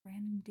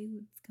random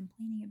dudes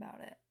complaining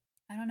about it.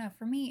 I don't know.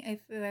 For me,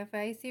 if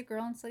I see a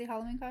girl in slutty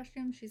Halloween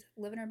costume, she's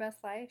living her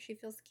best life. She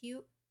feels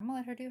cute. I'm gonna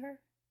let her do her.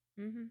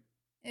 Mm-hmm.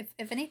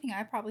 If anything,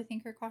 I probably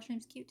think her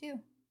costume's cute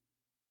too.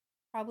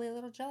 Probably a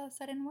little jealous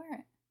I didn't wear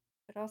it.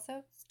 But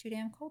also, it's too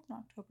damn cold in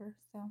October,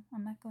 so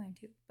I'm not going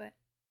to. But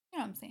you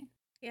know what I'm saying.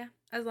 Yeah,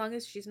 as long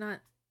as she's not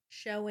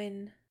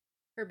showing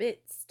her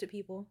bits to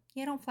people.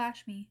 Yeah, don't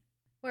flash me.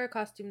 Or a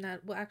costume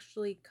that will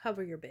actually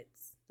cover your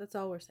bits. That's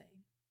all we're saying.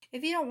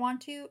 If you don't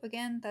want to,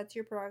 again, that's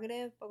your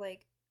prerogative, but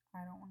like,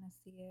 I don't want to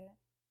see it.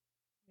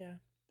 Yeah.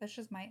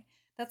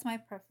 That's my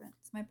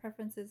preference. My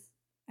preference is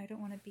I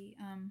don't want to be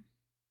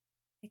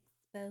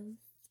exposed,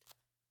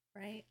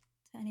 right,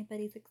 to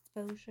anybody's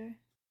exposure.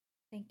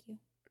 Thank you.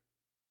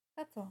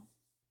 That's all.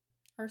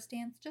 Our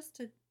stance, just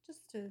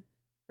to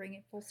bring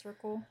it full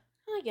circle.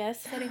 I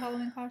guess. Slutty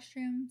Halloween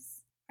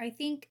costumes. I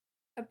think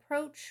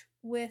approach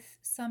with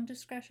some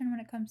discretion when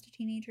it comes to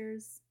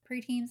teenagers.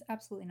 Preteens,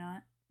 absolutely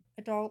not.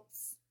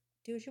 Adults,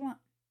 do what you want.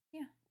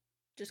 Yeah.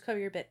 Just cover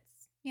your bits.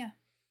 Yeah.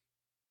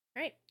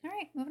 Right. All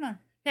right, moving on.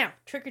 Now,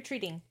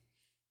 trick-or-treating.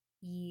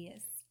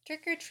 Yes.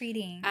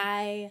 Trick-or-treating.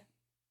 I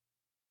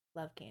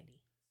love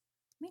candy.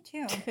 Me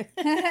too.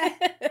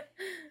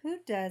 Who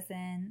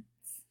doesn't?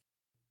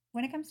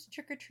 When it comes to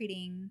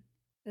trick-or-treating,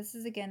 this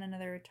is again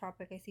another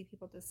topic I see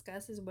people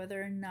discuss, is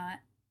whether or not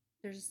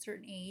there's a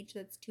certain age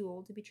that's too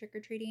old to be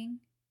trick-or-treating.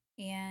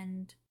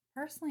 And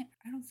personally,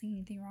 I don't see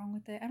anything wrong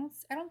with it.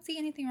 I don't see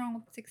anything wrong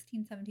with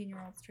 16,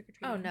 17-year-olds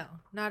trick-or-treating. Oh no,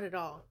 not at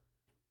all.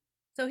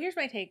 So here's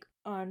my take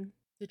on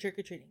the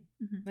trick-or-treating.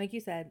 Mm-hmm. Like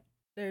you said,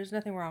 there's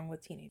nothing wrong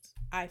with teenagers,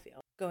 I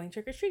feel, going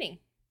trick-or-treating.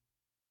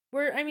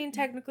 We're,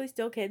 technically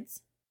still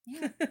kids.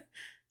 Yeah.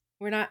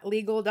 We're not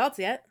legal adults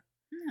yet.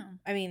 No.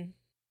 I mean,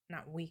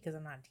 not we, because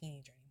I'm not a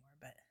teenager anymore,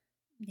 but...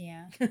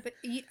 Yeah. But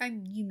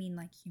you mean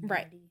like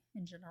humanity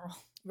in general.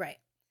 Right.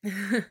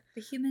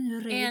 The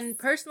human race. And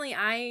personally,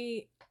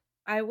 I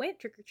went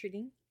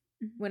trick-or-treating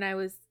when I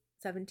was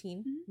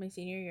 17, my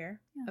senior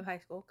year of high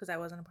school, because I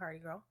wasn't a party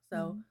girl.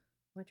 So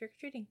I went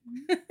trick-or-treating.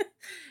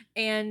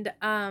 And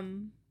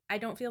I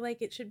don't feel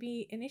like it should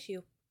be an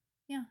issue.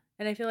 Yeah.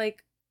 And I feel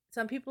like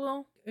some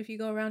people, if you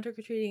go around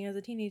trick-or-treating as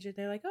a teenager,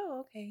 they're like,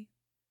 oh, okay.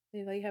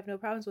 They like have no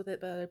problems with it,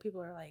 but other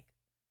people are like,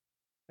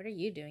 what are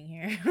you doing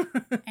here?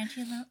 Aren't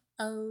you a little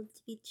old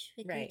to be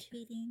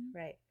trick-or-treating?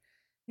 Right.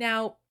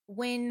 Now,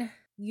 when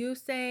you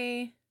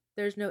say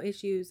there's no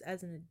issues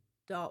as an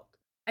adult,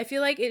 I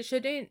feel like it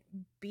shouldn't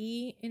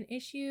be an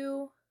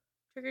issue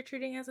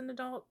trick-or-treating as an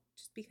adult,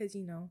 just because,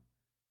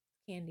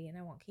 candy and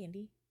I want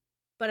candy.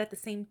 But at the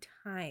same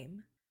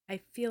time, I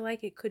feel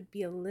like it could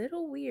be a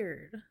little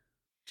weird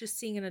just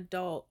seeing an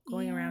adult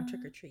going around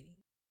trick-or-treating.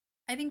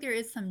 I think there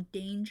is some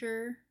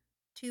danger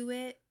to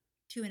it,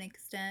 to an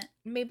extent.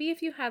 Maybe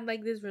if you had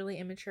like this really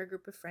immature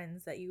group of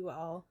friends that you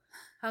all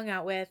hung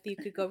out with, you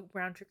could go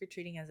around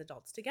trick-or-treating as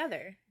adults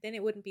together. Then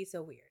it wouldn't be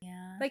so weird.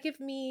 Yeah. Like if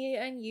me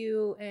and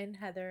you and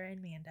Heather and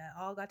Amanda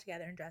all got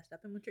together and dressed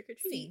up and went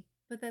trick-or-treating.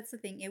 But that's the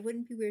thing. It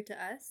wouldn't be weird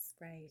to us.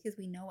 Right. Because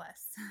we know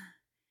us.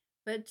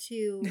 But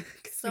to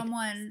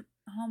someone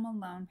home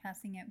alone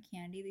passing out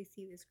candy, they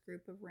see this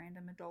group of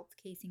random adults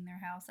casing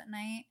their house at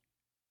night.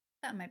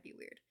 That might be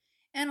weird.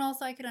 And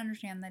also I could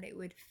understand that it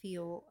would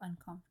feel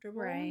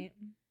uncomfortable. Right.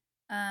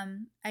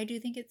 I do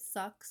think it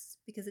sucks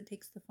because it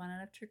takes the fun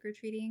out of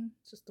trick-or-treating.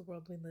 It's just the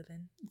world we live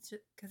in.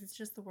 It's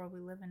just the world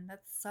we live in.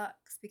 That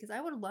sucks. Because I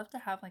would love to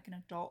have like an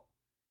adult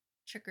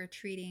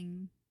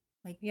trick-or-treating.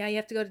 Like, yeah, you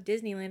have to go to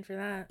Disneyland for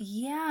that.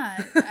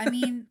 Yeah. I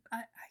mean,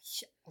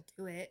 I'll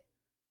do it.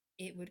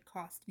 It would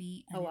cost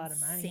me a lot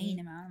of money. Insane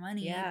amount of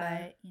money.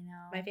 Yeah. But,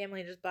 my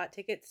family just bought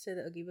tickets to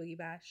the Oogie Boogie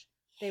Bash.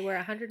 They were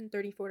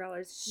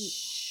 $134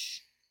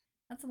 each.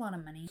 That's a lot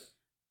of money.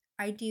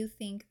 I do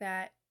think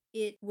that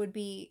it would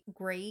be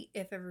great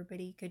if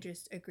everybody could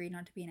just agree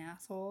not to be an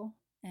asshole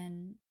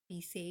and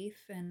be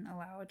safe and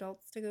allow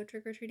adults to go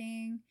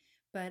trick-or-treating.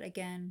 But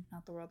again,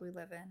 not the world we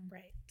live in.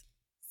 Right.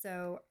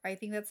 So I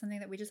think that's something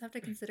that we just have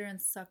to consider and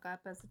suck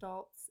up as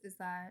adults, is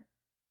that,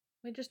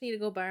 We just need to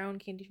go buy our own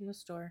candy from the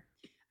store.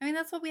 I mean,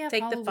 that's what we have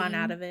Take Halloween the fun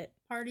out of it.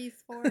 parties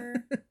for,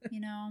 you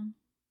know.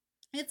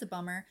 It's a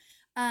bummer.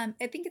 I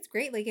think it's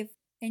great, like, if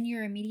in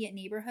your immediate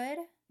neighborhood,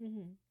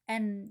 Mm-hmm.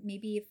 and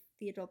maybe if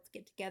the adults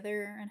get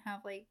together and have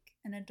like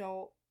an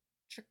adult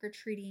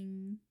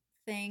trick-or-treating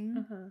thing,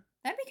 Uh-huh.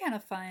 that'd be kind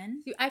of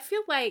fun. See, I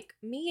feel like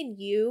me and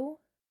you,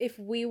 if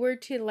we were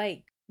to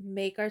like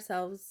make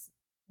ourselves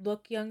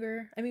look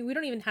younger, I mean, we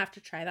don't even have to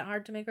try that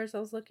hard to make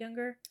ourselves look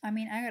younger. I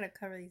mean, I gotta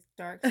cover these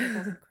dark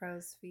circles and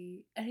crow's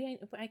feet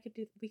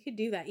We could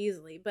do that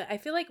easily, but I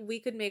feel like we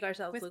could make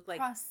ourselves with look like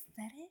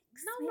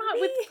prosthetics. no, not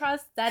with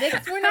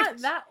prosthetics. We're not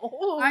that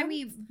old. I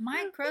mean,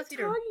 my crow's feet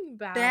are talking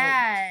about?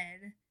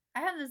 bad. I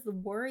have this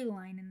worry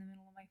line in the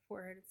middle of my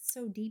forehead. It's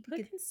so deep. Put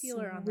You could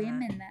concealer on swim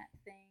that. in that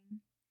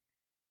thing,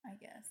 I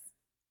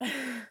guess.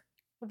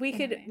 We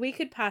Anyway.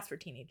 could pass for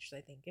teenagers,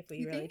 I think, if we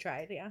You really think?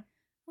 tried. Yeah.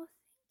 Well,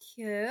 thank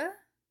you.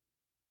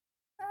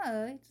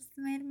 Oh, it just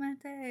made my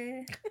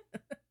day.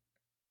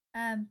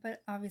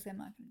 But obviously I'm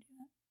not gonna do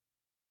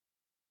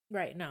that.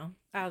 Right. No,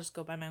 I'll just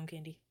go buy my own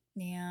candy.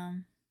 Yeah.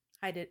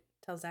 Hide it.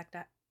 Tell Zach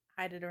that.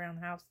 Hide it around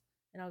the house,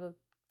 and I'll go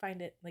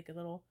find it like a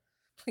little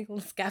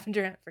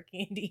scavenger hunt for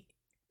candy.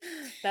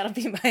 That'll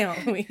be my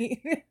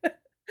Halloween.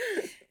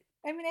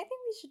 I mean, I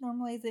think we should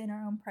normalize it in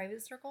our own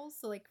private circles,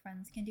 so like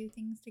friends can do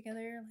things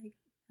together, like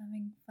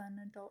having fun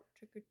adult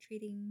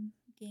trick-or-treating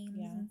games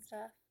Yeah. and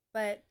stuff.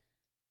 But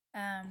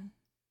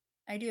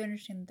I do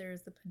understand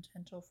there's the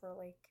potential for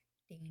like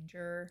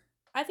danger.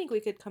 I think we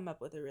could come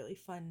up with a really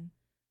fun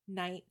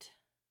night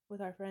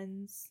with our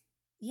friends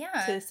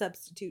Yeah. to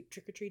substitute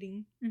trick or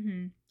treating.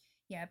 Mm-hmm.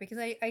 Yeah, because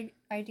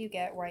I do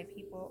get why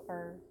people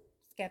are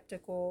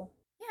skeptical.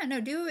 Yeah,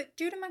 no, do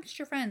it amongst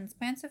your friends.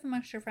 Plan stuff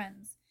amongst your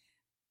friends,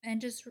 and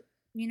just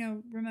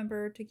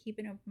remember to keep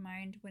an open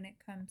mind when it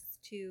comes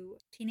to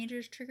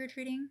teenagers trick or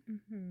treating.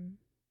 Mm-hmm.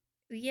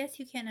 Yes,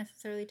 you can't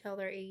necessarily tell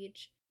their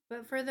age,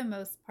 but for the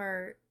most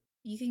part,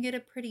 you can get a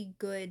pretty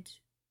good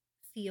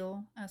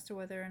feel as to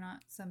whether or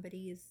not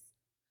somebody is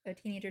a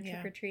teenager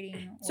Yeah. trick or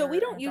treating. So we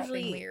don't being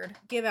usually weird.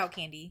 give out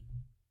candy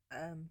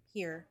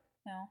here.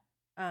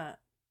 No.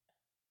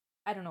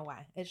 I don't know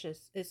why.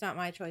 It's not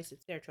my choice,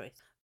 it's their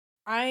choice.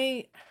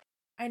 I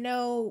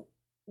know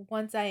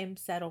once I am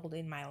settled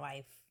in my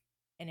life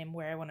and am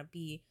where I want to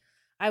be,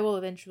 I will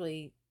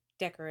eventually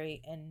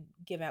decorate and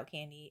give out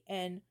candy.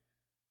 And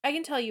I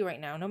can tell you right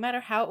now, no matter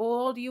how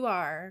old you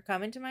are,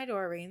 come into my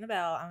door, ring the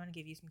bell, I'm going to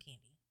give you some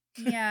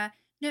candy. Yeah.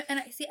 No,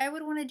 and I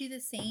would want to do the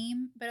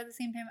same, but at the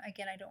same time,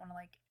 again, I don't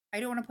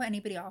want to put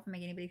anybody off and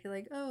make anybody feel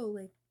like, oh,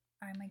 like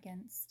I'm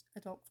against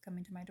adults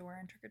coming to my door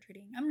and trick or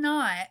treating. I'm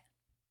not,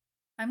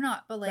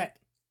 but like, Right.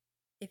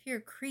 if you're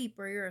a creep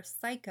or you're a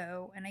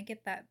psycho, and I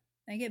get bad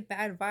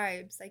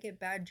vibes, I get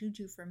bad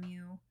juju from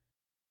you,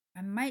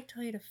 I might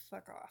tell you to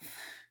fuck off.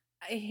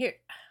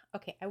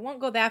 Okay, I won't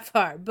go that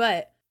far,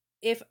 but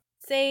if,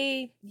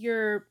 say,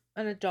 you're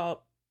an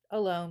adult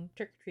alone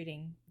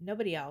trick-or-treating,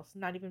 nobody else,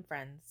 not even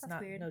friends,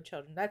 That's weird. no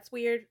children, that's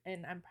weird,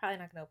 and I'm probably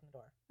not gonna open the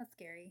door. That's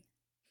scary.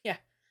 Yeah,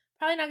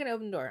 probably not gonna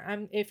open the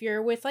door. If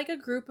you're with like a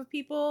group of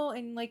people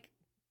and like,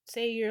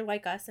 say you're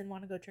like us and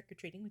want to go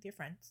trick-or-treating with your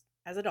friends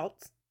as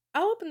adults,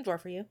 I'll open the door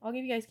for you. I'll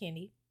give you guys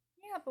candy.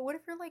 Yeah, but what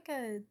if you're like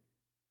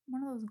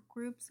one of those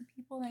groups of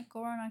people that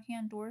go around knocking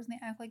on doors and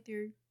they act like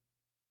they're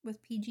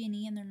with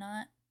PG&E and they're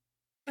not?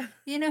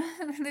 You know,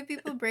 the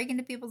people break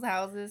into people's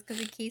houses because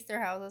they case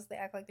their houses. They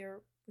act like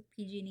they're with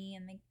PG&E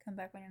and they come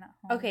back when you're not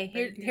home. Okay, and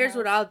break into your here's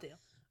what house. I'll do.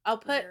 I'll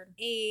put Weird.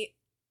 a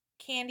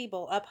candy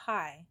bowl up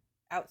high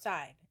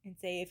outside and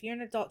say, if you're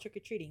an adult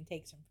trick-or-treating,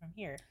 take some from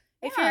here.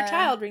 If you're a Yeah.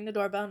 child, ring the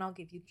doorbell and I'll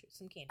give you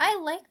some candy. I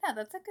like that.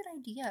 That's a good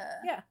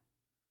idea. Yeah.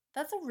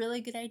 That's a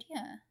really good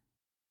idea.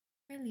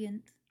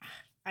 Brilliant.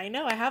 I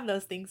know, I have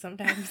those things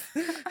sometimes.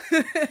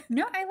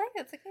 No, I like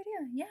that. It's a good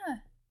idea. Yeah.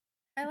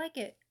 I like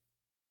it.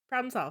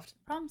 Problem solved.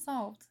 Problem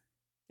solved.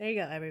 There you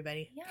go,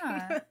 everybody.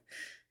 Yeah.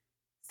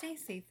 Stay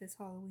safe this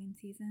Halloween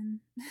season.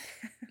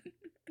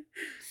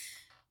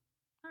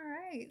 All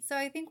right. So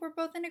I think we're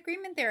both in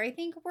agreement there. I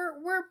think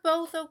we're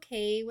both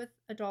okay with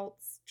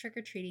adults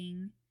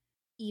trick-or-treating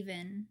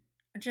even.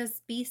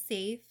 Just be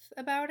safe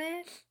about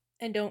it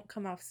And don't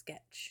come off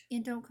sketch.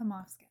 and don't come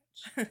off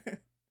sketch.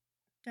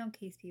 Don't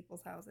case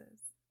people's houses.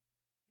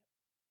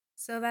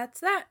 So that's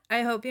that.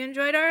 I hope you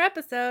enjoyed our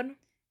episode.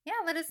 Yeah,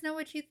 let us know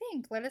what you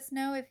think. Let us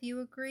know if you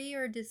agree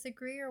or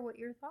disagree or what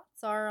your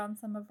thoughts are on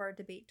some of our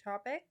debate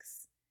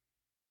topics.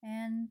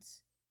 And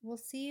we'll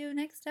see you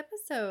next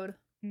episode.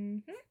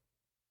 Mm-hmm.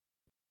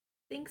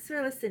 Thanks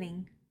for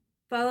listening.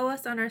 Follow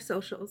us on our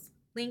socials.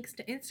 Links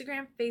to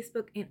Instagram,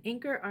 Facebook, and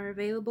Anchor are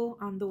available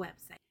on the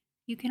website.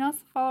 You can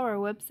also follow our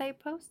website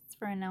posts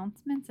for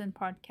announcements and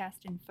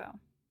podcast info.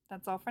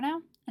 That's all for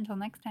now. Until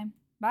next time.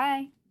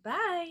 Bye.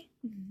 Bye.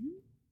 Mm-hmm.